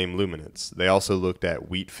have the same luminance. They also looked at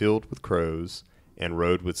Wheatfield with crows and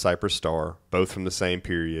Road with Cypress Star, both from the same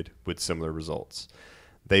period, with similar results.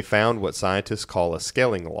 They found what scientists call a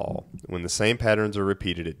scaling law. When the same patterns are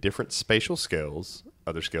repeated at different spatial scales,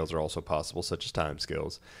 other scales are also possible, such as time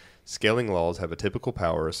scales, scaling laws have a typical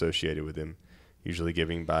power associated with them, usually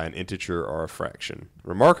given by an integer or a fraction.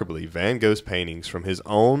 Remarkably, Van Gogh's paintings from his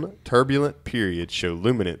own turbulent period show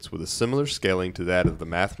luminance with a similar scaling to that of the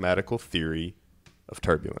mathematical theory of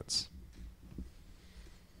turbulence.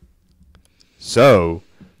 So,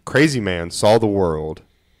 Crazy Man saw the world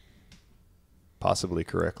possibly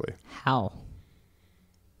correctly. How?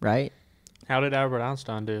 Right? How did Albert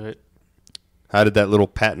Einstein do it? How did that little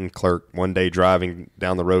patent clerk one day driving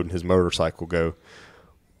down the road in his motorcycle go,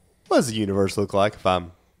 what does the universe look like if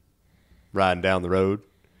I'm riding down the road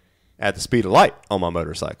at the speed of light on my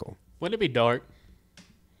motorcycle? Wouldn't it be dark?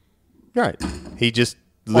 Right. He just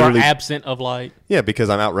literally... Or absent of light? Yeah, because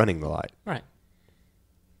I'm outrunning the light. Right.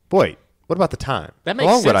 Wait, what about the time? That makes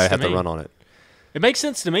How long would I sense have to to me. run on it? It makes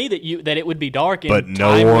sense to me that it would be dark and But time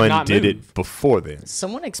no would one not did move. it before then.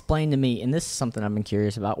 Someone explained to me, and this is something I've been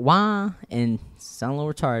curious about. Why, and sound a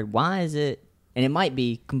little retarded, why is it, and it might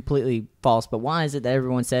be completely false, but why is it that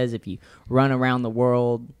everyone says if you run around the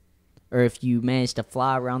world, or if you manage to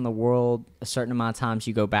fly around the world a certain amount of times,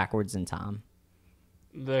 you go backwards in time?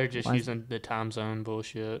 They're just Why- using the time zone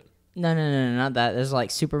bullshit. No, not that. There's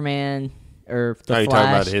like Superman or the No, you're Flash. talking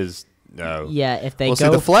about his... No. Yeah, if they Well, go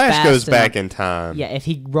see, the Flash fast goes back enough- in time. Yeah, if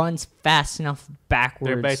he runs fast enough backwards.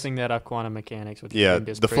 They're basing that off quantum mechanics. Which Yeah, has been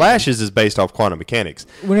the disproven. Flash is based off quantum mechanics.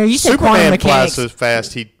 Whenever you say quantum Superman mechanics, flies so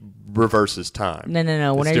fast he reverses time. no.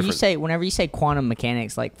 It's Whenever you say quantum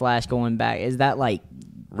mechanics, like Flash going back, is that like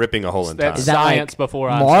ripping a hole in time. That's is that science like before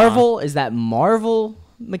Einstein. Marvel? Is that Marvel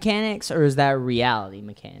mechanics or is that reality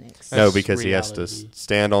mechanics? No, That's because he has to reality.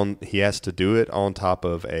 stand on. He has to do it on top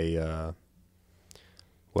of a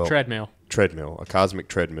treadmill. treadmill, a cosmic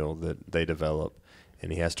treadmill that they develop,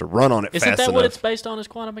 and he has to run on it Isn't fast that enough. what it's based on? Is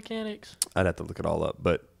quantum mechanics? I'd have to look it all up,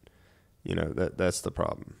 but that's the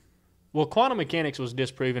problem. Well, quantum mechanics was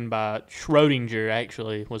disproven by Schrodinger.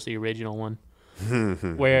 Actually, was the original one.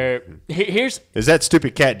 Where here's Is that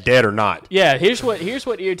stupid cat dead or not? yeah here's what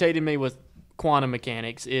irritated me with quantum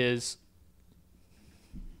mechanics is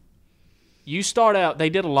you start out. They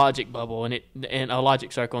did a logic bubble and a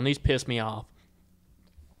logic circle, and these piss me off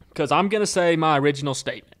because I'm gonna say my original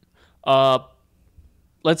statement.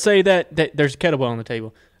 Let's say that there's a kettlebell on the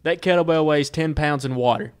table. That kettlebell weighs 10 pounds in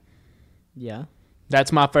water. Yeah. That's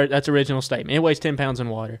that's original statement. It weighs 10 pounds in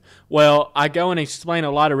water. Well, I go and explain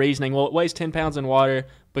a lot of reasoning. Well, it weighs 10 pounds in water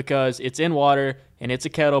because it's in water and it's a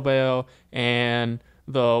kettlebell and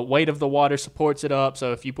the weight of the water supports it up.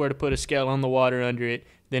 So if you were to put a scale on the water under it,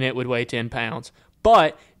 then it would weigh 10 pounds.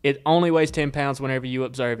 But it only weighs 10 pounds whenever you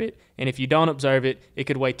observe it. And if you don't observe it, it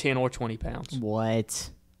could weigh 10 or 20 pounds. What?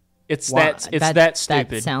 It's Why- that stupid.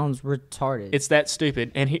 That sounds retarded. It's that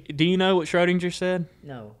stupid. And do you know what Schrodinger said?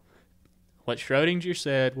 no. What Schrodinger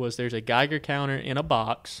said was there's a Geiger counter in a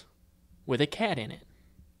box with a cat in it.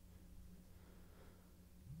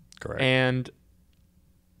 Correct. And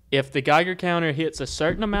if the Geiger counter hits a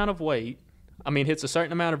certain amount of hits a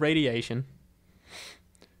certain amount of radiation,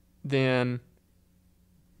 then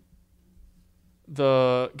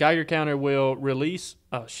the Geiger counter will release.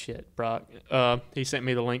 Oh shit, Brock! He sent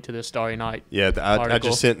me the link to this Starry Night. Yeah, I article.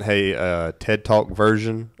 just sent a TED Talk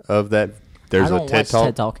version of that. There's I don't a TED watch Talk.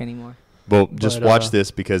 TED Talk anymore. Well, just But, watch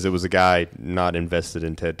this because it was a guy not invested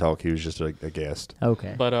in TED Talk. He was just a guest.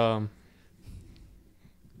 Okay. But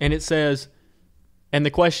and it says, and the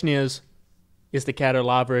question is the cat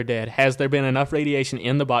alive or dead? Has there been enough radiation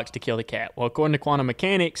in the box to kill the cat? Well, according to quantum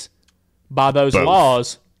mechanics, by those Both.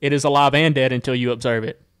 laws, it is alive and dead until you observe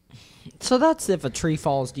it. So that's if a tree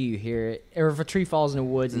falls, do you hear it? Or if a tree falls in the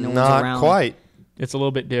woods and no one's Not around. quite, It's a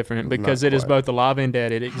little bit different because Not it is quite. both alive and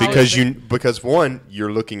dead. It exists. because one,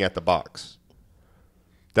 you're looking at the box.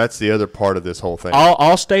 That's the other part of this whole thing.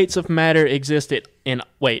 all states of matter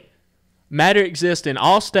matter exists in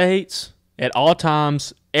all states at all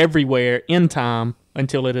times everywhere in time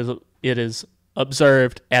until it is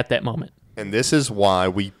observed at that moment. And this is why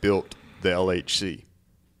we built the LHC,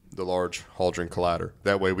 the Large Hadron Collider.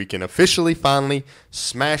 That way we can officially finally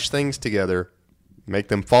smash things together, make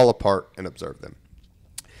them fall apart, and observe them.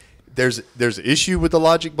 There's an issue with the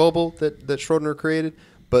logic bubble that Schrodinger created,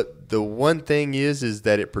 but the one thing is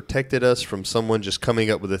that it protected us from someone just coming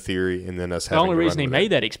up with a theory and then us The having only to reason run he with made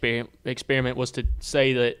it. that experiment was to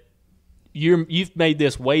say that you've made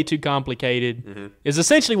this way too complicated. Mm-hmm. Is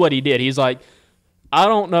essentially what he did. He's like, I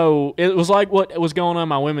don't know. It was like what was going on in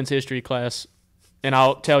my women's history class And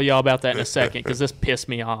I'll tell y'all about that in a second because this pissed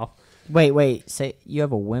me off. Wait. Say you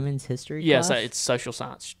have a women's history Yes, class? it's social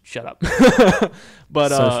science. Shut up. But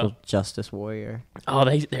social justice warrior. oh,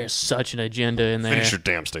 there's such an agenda in there. Finish your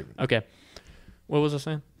damn statement. Okay. What was I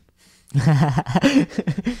saying?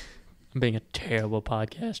 I'm being a terrible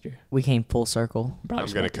podcaster. We came full circle.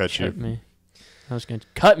 Brock's I'm gonna about cut you. Me. I was going to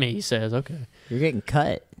cut me, he says. Okay. You're getting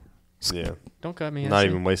cut. Yeah. Don't cut me. Not I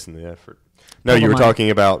even wasting the effort. No, Never you were mind. talking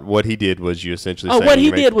about what he did was you essentially saying what he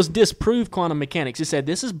you make- did was disprove quantum mechanics. He said,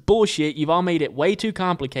 this is bullshit. You've all made it way too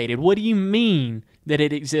complicated. What do you mean that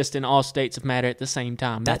it exists in all states of matter at the same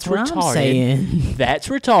time? That's retarded. what I'm saying. That's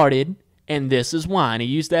retarded, and this is why. And he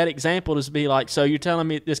used that example to be like, so you're telling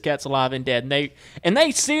me this cat's alive and dead? And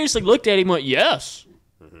they seriously looked at him and went, yes.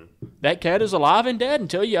 That cat is alive and dead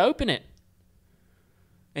until you open it.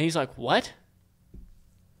 And he's like, what?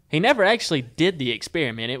 He never actually did the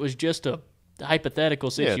experiment. It was just a hypothetical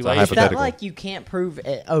Yeah, it's a situation. Is that hypothetical. like you can't prove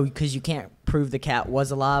it? Oh, because you can't prove the cat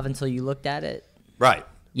was alive until you looked at it? Right.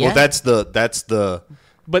 Yeah. Well, that's the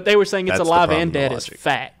But they were saying it's That's the alive problem, and the dead as logic.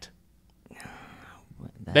 fact.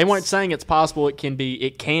 They weren't saying it's possible it can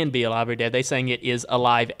be alive or dead. They're saying it is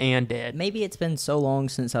alive and dead. Maybe it's been so long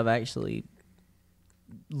since I've actually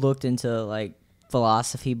looked into like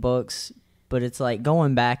philosophy books, but it's like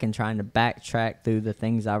going back and trying to backtrack through the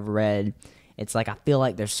things I've read. It's like I feel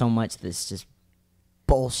like there's so much that's just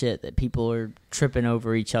bullshit that people are tripping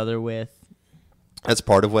over each other with. that's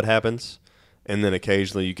part of what happens. And then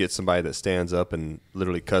occasionally you get somebody that stands up and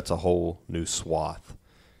literally cuts a whole new swath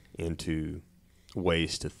into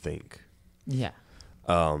ways to think. Yeah.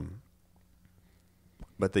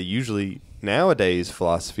 But they usually, nowadays,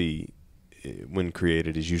 philosophy, when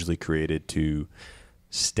created, is usually created to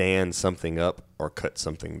stand something up or cut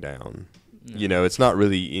something down. You know, it's not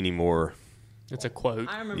really any more. It's a quote.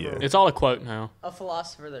 I remember Yeah. It's all a quote now. a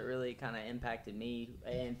philosopher that really kind of impacted me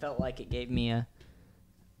and felt like it gave me a.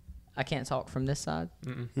 I can't talk from this side.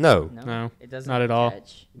 No. No, it doesn't. not at all.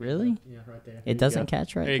 Catch. Really? Yeah, right there. It doesn't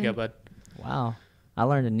catch right There you there? go, bud. Wow. I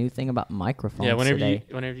learned a new thing about microphones Yeah, whenever today.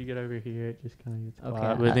 you get over here, it just kind of gets Okay,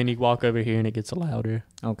 quiet. But then you walk over here and it gets louder.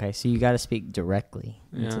 Okay, so you got to speak directly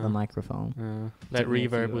into Yeah. the microphone. That Give me a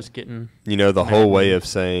reverb few, was getting. You know, the whole way of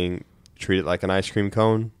saying treat it like an ice cream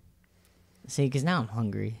cone. See, because now I'm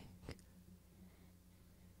hungry.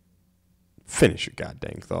 Finish your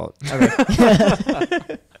goddamn thought.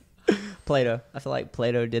 Plato. I feel like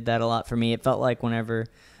Plato did that a lot for me. It felt like whenever,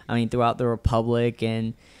 throughout the Republic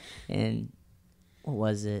and what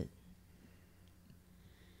was it?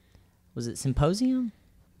 Was it Symposium?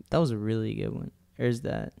 That was a really good one. There's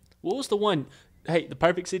that. What was the one? Hey, the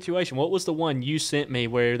perfect situation. What was the one you sent me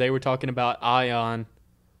where they were talking about ion?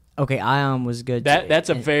 Okay, Ion was good. That's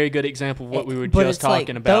a And- very good example of what we were but just it's like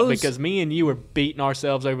talking about those- because me and you were beating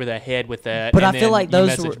ourselves over the head with that. But and I feel then like you those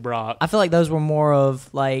messaged were. Brock. I feel like those were more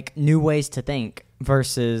of like new ways to think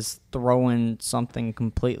versus throwing something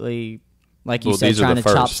completely, like you Well, said, these are trying the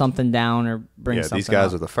to chop first. something down or bring Yeah, something. these guys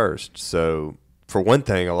up. are the first. So, for one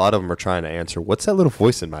thing, a lot of them are trying to answer, what's that little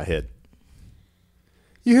voice in my head?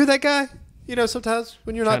 You hear that guy? You know, sometimes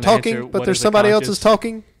when you're not Trying to answer, talking, but what there's is a somebody else conscious- is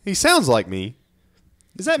talking, he sounds like me.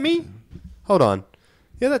 Is that me? Hold on.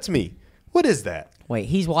 Yeah, that's me. What is that? Wait,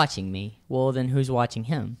 he's watching me. Well, then who's watching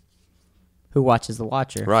him? Who watches the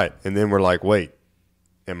watcher? Right. And then we're like, wait,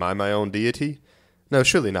 am I my own deity? No,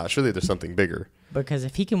 surely not. Surely there's something bigger. Because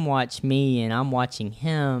if he can watch me and I'm watching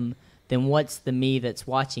him, then what's the me that's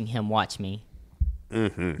watching him watch me?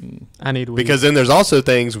 I need weed. Because then there's also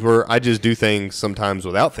things where I just do things sometimes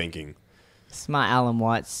without thinking. It's my Alan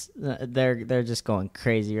Watts. They're just going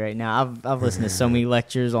crazy right now. I've listened to so many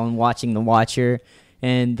lectures on watching the watcher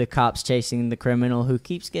and the cops chasing the criminal who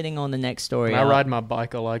keeps getting on the next story. when I ride my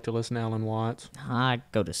bike, I like to listen to Alan Watts. I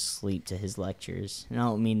go to sleep to his lectures, and I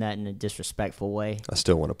don't mean that in a disrespectful way. I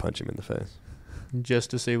still want to punch him in the face. Just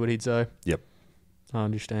to see what he'd say. Yep. I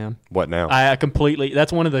understand. What now? I completely.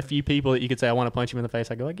 That's one of the few people that you could say I want to punch him in the face.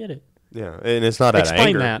 I go, I get it. Yeah, and it's not out of Explain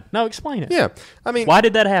anger. that. No, explain it. Yeah, I mean, Why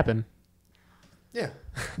did that happen? yeah.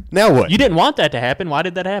 Now what? You didn't want that to happen. Why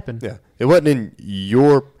did that happen? Yeah, it wasn't in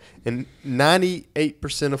your. And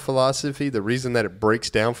 98% of philosophy, the reason that it breaks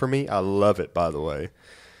down for me, I love it. By the way,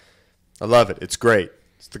 I love it. It's great.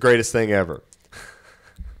 It's the greatest thing ever.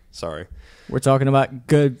 Sorry. We're talking about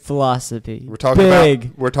good philosophy. We're talking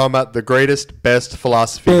about the greatest, best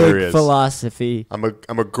philosophy there big is. philosophy. I'm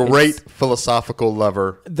a great philosophical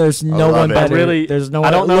lover. There's no love one it. better. Really, There's no one.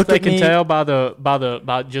 I don't know if look they at can me. tell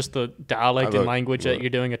by just the dialect and look, language look. that you're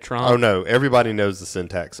doing a Trump. Oh no, everybody knows the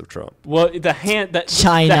syntax of Trump. Well, the hand that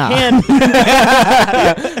China. the hand,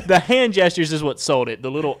 yeah, the hand gestures is what sold it.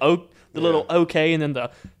 The little little okay, and then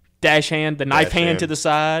the dash hand, the knife Dash hand hand. to the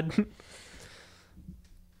side.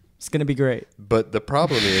 It's gonna be great. But the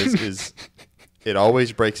problem is it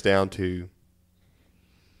always breaks down to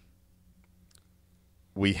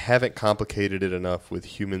we haven't complicated it enough with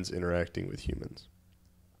humans interacting with humans.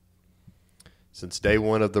 Since day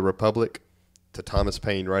one of the Republic, to Thomas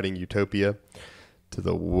Paine writing Utopia, to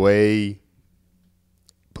the way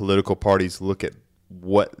political parties look at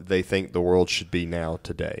what they think the world should be now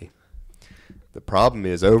today. The problem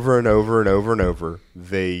is over and over and over and over,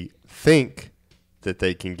 they think that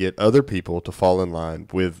they can get other people to fall in line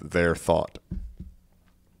with their thought.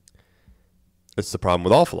 It's the problem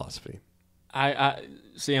with all philosophy. I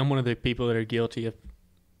see. I'm one of the people that are guilty of.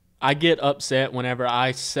 I get upset whenever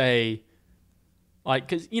I say, like,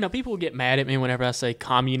 because people get mad at me whenever I say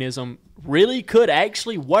communism really could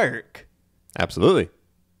actually work Absolutely.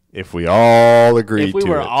 If we all agreed if we to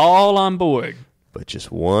were it. all on board. But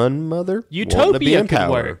just one mother wanting to be Utopia in could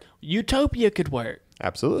power. work. Utopia could work.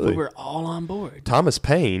 Absolutely. We were all on board. Thomas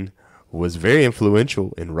Paine was very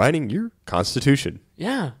influential in writing your Constitution.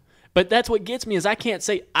 Yeah. But that's what gets me is I can't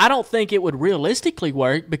say I don't think it would realistically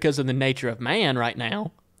work because of the nature of man right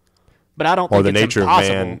now. But I don't think Or the it's nature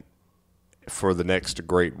impossible. of man for the next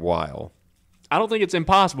great while. I don't think it's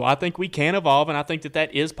impossible. I think we can evolve, and I think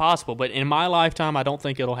that is possible. But in my lifetime, I don't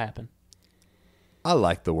think it'll happen. I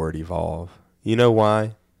like the word evolve. You know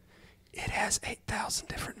why? It has 8,000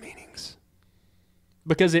 different meanings.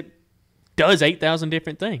 Because it does 8,000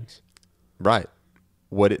 different things. Right.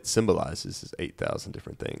 What it symbolizes is 8,000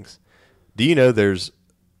 different things. Do you know there's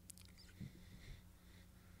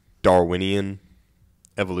Darwinian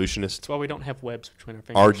evolutionists That's why we don't have webs between our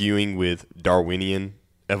fingers. arguing with Darwinian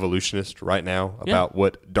evolutionists right now about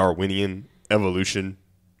what Darwinian evolution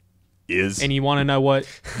is? And you want to know what?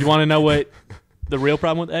 You want to know what the real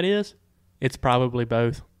problem with that is? It's probably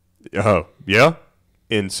both. Oh, yeah?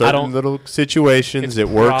 In certain don't- little situations, it's it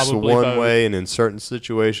works probably one both. way, and in certain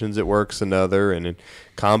situations, it works another, and in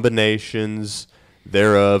combinations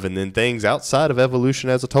thereof, and then things outside of evolution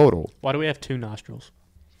as a total, Why do we have two nostrils?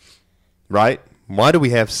 right? Why do we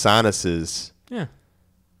have sinuses Yeah.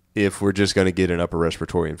 if we're just going to get an upper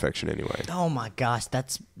respiratory infection anyway? Oh my gosh,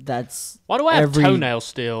 that's Why do I have every- toenails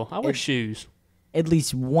still? I wear shoes. at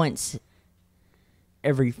least once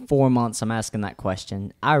every 4 months I'm asking that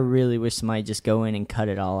question. I really wish somebody just go in and cut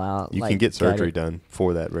it all out. You like, can get gut surgery it. done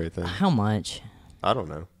for that very thing. How much? I don't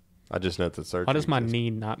know. I just know that surgery Why does my exists. knee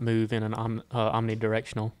not move in an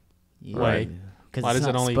omnidirectional Yeah. way? Because Why it's does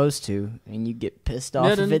it not only- supposed to, and you get pissed No,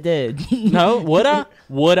 off no, if it did. No, would I?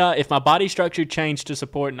 Would I? If my body structure changed to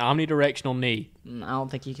support an omnidirectional knee, I don't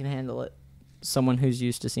think you can handle it. Someone who's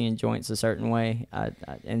used to seeing joints a certain way,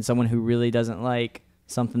 and someone who really doesn't like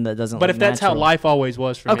something that doesn't. but look if that's how natural. life always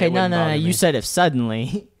was for me, Okay, it no. wouldn't bother You me. said if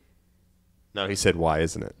suddenly. No, he said, why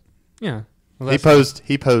isn't it? Yeah. Well, He that's-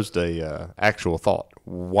 posed a actual thought.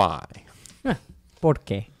 Why? ¿Por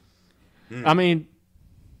qué? I mean,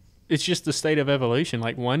 it's just the state of evolution.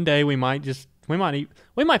 Like one day we might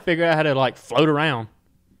figure out how to like float around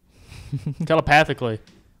telepathically.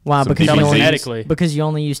 Wow, Some because you, DVDs. only Telekinetically. use, because you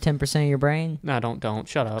only use 10% of your brain? No, don't.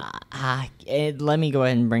 Shut up. Let me go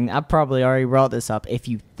ahead and bring. I probably already brought this up. If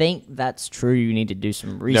you think that's true, you need to do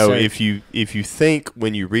some research. No, if you think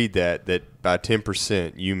when you read that by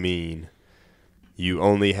 10% you mean you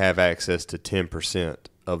only have access to 10%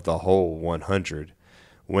 of the whole 100.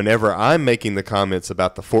 Whenever I'm making the comments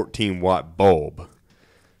about the 14-watt bulb,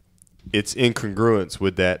 it's incongruence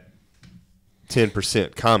with that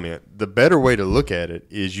 10% comment. The better way to look at it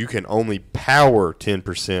is you can only power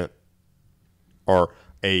 10% or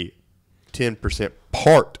a 10%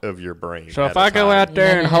 part of your brain. So at if a I go time. out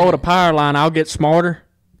there and hold a power line, I'll get smarter.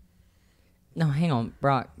 No, hang on,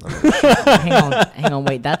 Brock. hang on,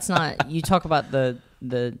 wait. That's not. You talk about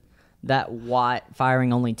that watt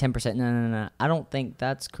firing only 10%. No. I don't think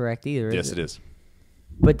that's correct either. is Yes, it is.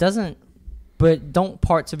 But don't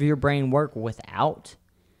parts of your brain work without,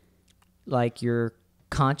 like, your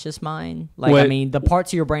conscious mind? Like, I What- mean, the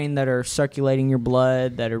parts of your brain that are circulating your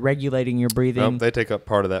blood, that are regulating your breathing. Nope, they take up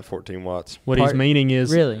part of that 14 watts. What he's meaning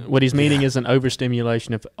is an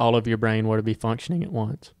overstimulation if all of your brain were to be functioning at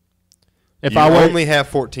once. If You I were only have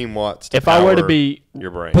 14 watts to if I were to power be your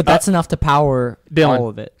brain, but that's enough to power Dylan, all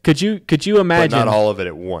of it. could you but imagine? not all of it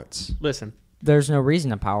at once. Listen, There's no reason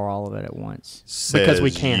to power all of it at once. Because we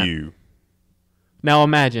Says can't. You. now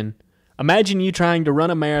imagine you trying to run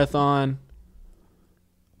a marathon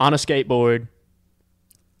on a skateboard.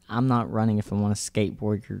 I'm not running if I'm on a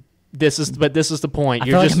skateboard. This is the point. I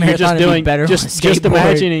You're feel like just a you're marathon just would be doing better on a just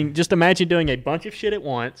skateboard. imagine doing a bunch of shit at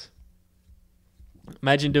once.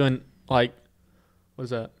 Imagine doing like what is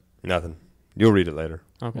that? Nothing. You'll read it later.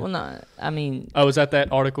 Okay. Well, no, I mean, Oh, is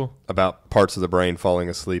that article? About parts of the brain falling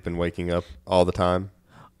asleep and waking up all the time.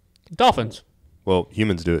 Dolphins. Well,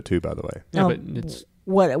 humans do it too, by the way. Yeah, No, but it's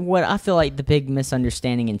what I feel like the big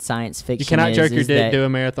misunderstanding in science fiction you cannot jerk your is dick, that, do a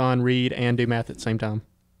marathon, read, and do math at the same time.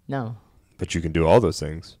 No. But you can do all those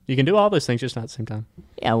things. You can do all those things, just not at the same time.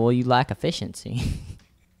 Yeah, well, you lack efficiency.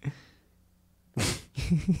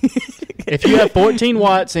 If you have 14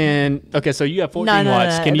 watts and so you have 14 No,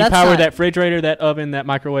 watts. no, Can you that's power not- that refrigerator, that oven, that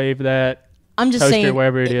microwave, that I'm just toaster, saying,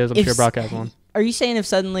 wherever it is? I'm if sure Brock has one. Are you saying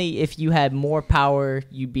if you had more power,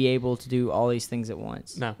 you'd be able to do all these things at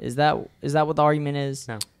once? No. Is that what the argument is?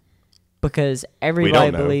 No. Because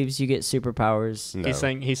everybody know. believes you get superpowers. No. He's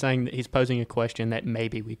saying that he's posing a question that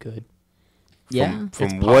maybe we could. Yeah. From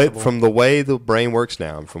It's possible. from the way the brain works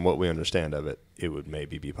now, and from what we understand of it, it would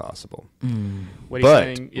maybe be possible. What he's But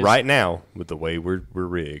saying is right now, with the way we're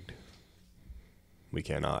rigged, we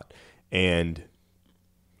cannot. And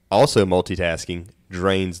also, multitasking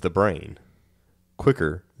drains the brain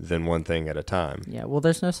quicker than one thing at a time. Yeah. Well,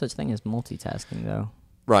 there's no such thing as multitasking, though.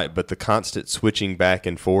 Right, but the constant switching back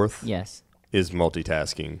and forth Yes. is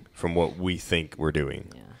multitasking from what we think we're doing.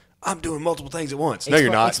 Yeah. I'm doing multiple things at once. No, you're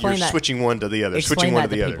Expla- not. explain You're that- switching one to the other, Explain switching one that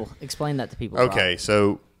to the other. people. Explain that to people. Okay,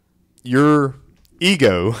 so your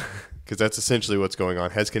ego, because that's essentially what's going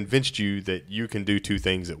on, has convinced you that you can do two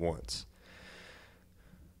things at once.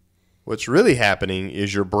 What's really happening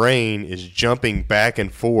is your brain is jumping back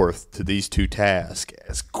and forth to these two tasks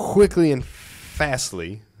as quickly and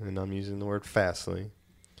fastly, and I'm using the word fastly,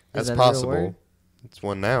 as that a real possible. word? It's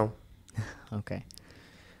one now. Okay.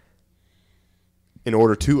 In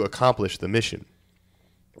order to accomplish the mission.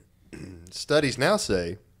 Studies now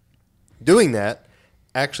say doing that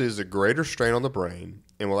actually is a greater strain on the brain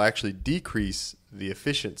and will actually decrease the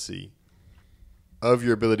efficiency of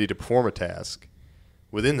your ability to perform a task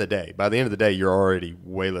within the day. By the end of the day, you're already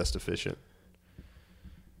way less inefficient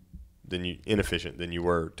than you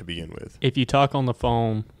were to begin with. if you talk on the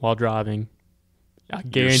phone while driving, I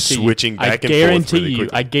guarantee switching back and forth guarantee really you,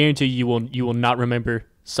 quickly. I guarantee you will not remember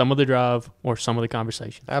some of the drive or some of the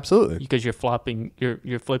conversation Absolutely. because you're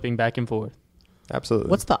flipping back and forth. Absolutely.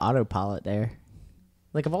 What's the autopilot there?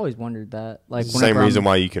 Like I've always wondered that. Like It's the same whenever reason I'm,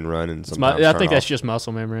 why you can run and It's my, sometimes I turn think that's off. just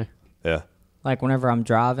muscle memory. Yeah. like whenever I'm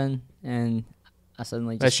driving and I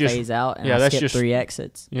suddenly That's just just- phase out and yeah, I that's skip just- 3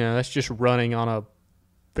 exits. Yeah, that's just running on a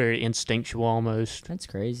very instinctual almost, That's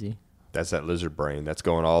crazy. That's that lizard brain. That's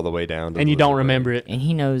going all the way down to and the you don't lizard brain. remember it And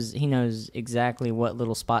he knows exactly what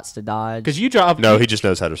little spots to dodge. because you drive. No, he just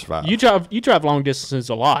knows how to survive. You drive long distances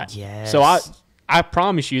a lot. Yes. So I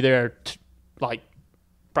promise you there are like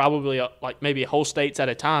probably like maybe whole states at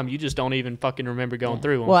a time. You just don't even fucking remember going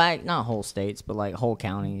through them. Well, not whole states, but like whole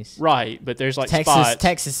counties. Right, but there's like Texas, spots.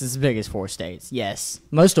 Texas is as big as 4 states. Yes,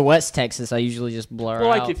 most of West Texas I usually just blur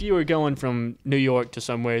Well, out. like if you were going from New York to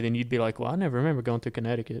somewhere, then you'd be like, well, I never remember going through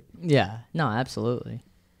Connecticut. Yeah, no, absolutely.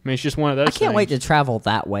 I mean, it's just one of those I can't wait to things. travel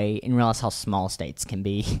that way and realize how small states can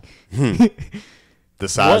be. the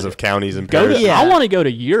size What? of counties in Go to, Paris. Yeah. I want to go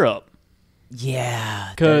to Europe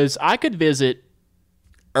Yeah, because I could visit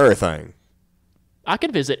Everything.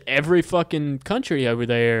 every fucking country over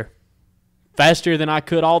there faster than I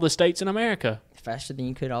could all the states in America. faster than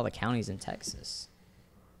you could all the counties in Texas.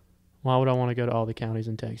 Why would I want to go to all the counties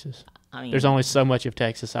in Texas? I mean, There's only so much of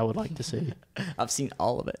Texas I would like to see. I've seen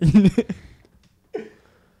all of it.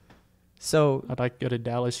 So, I'd like to go to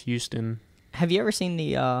Dallas, Houston. have you ever seen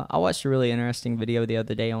the? I watched a really interesting video the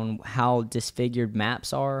other day on how disfigured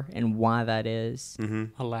maps are and why that is.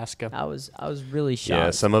 Alaska. I was really shocked.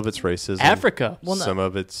 Yeah, some of it's racism. Africa. Well, no. Some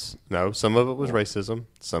of it's some of it was racism.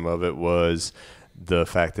 Some of it was the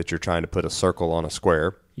fact that you're trying to put a circle on a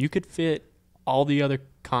square. You could fit all the other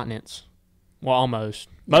continents. Well, almost.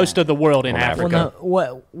 Most of the world in On Africa. Africa.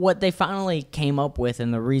 Well, no, what they finally came up with,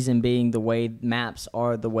 and the reason being the way maps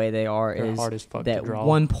are the way they are, They're is hard as fuck to that draw.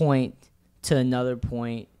 one point to another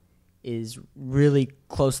point is really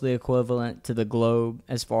closely equivalent to the globe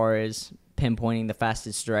as far as pinpointing the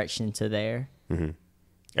fastest direction to there.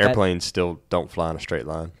 Airplanes still don't fly in a straight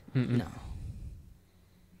line. No.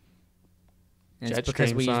 And it's Jet because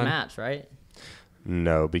stream, we use son. maps, right?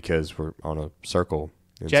 No, because we're on a circle.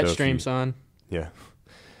 And so if Jetstream, you- son. Yeah.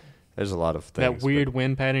 There's a lot of things. That weird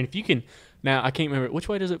wind pattern. If you can. Now, I can't remember. Which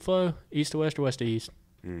way does it flow? East to west or west to east?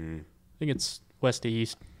 I think it's west to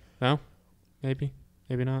east. No? Maybe?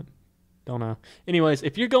 Maybe not? Don't know. Anyways,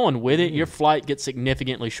 if you're going with it, your flight gets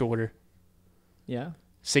significantly shorter. Yeah.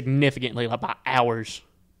 Significantly, like by hours.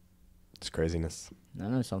 It's craziness. I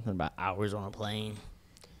know something about hours on a plane.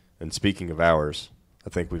 And speaking of hours, I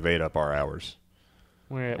think we've ate up our hours.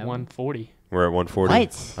 We're at 140. We're at 140.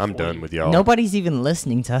 What? I'm done with y'all. Nobody's even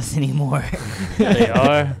listening to us anymore. Yeah, they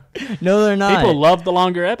are. No, they're not. People love the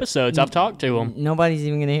longer episodes. I've talked to them. Nobody's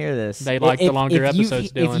even gonna hear this. They like the longer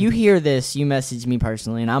episodes, Dylan. If you hear this, you message me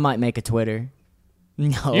personally, and I might make a Twitter.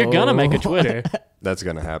 No, You're gonna make a Twitter. That's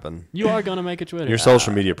going to happen. You are gonna make a Twitter. Your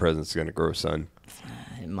social media presence is going to grow, son.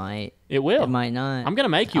 It might. It will. It might not. I'm gonna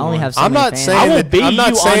make you I only one. have so I'm many not fans. I saying will that, be I'm not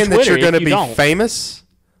you on saying that Twitter you're going to if you be don't. famous,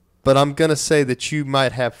 but I'm going to say that you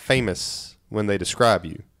might have famous when they describe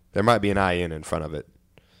you. There might be an IN in front of it.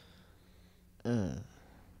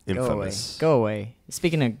 Infamous. Go away.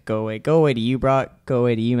 Speaking of go away to you, Brock. Go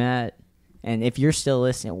away to you, Matt. And if you're still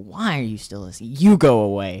listening, why are you still listening? You go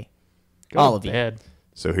away. Go All to of you. bed.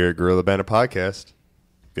 So here at Gorilla Banter Podcast,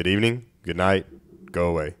 good evening, good night, go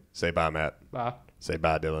away. Say bye, Matt. Bye. Say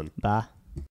bye, Dylan. Bye.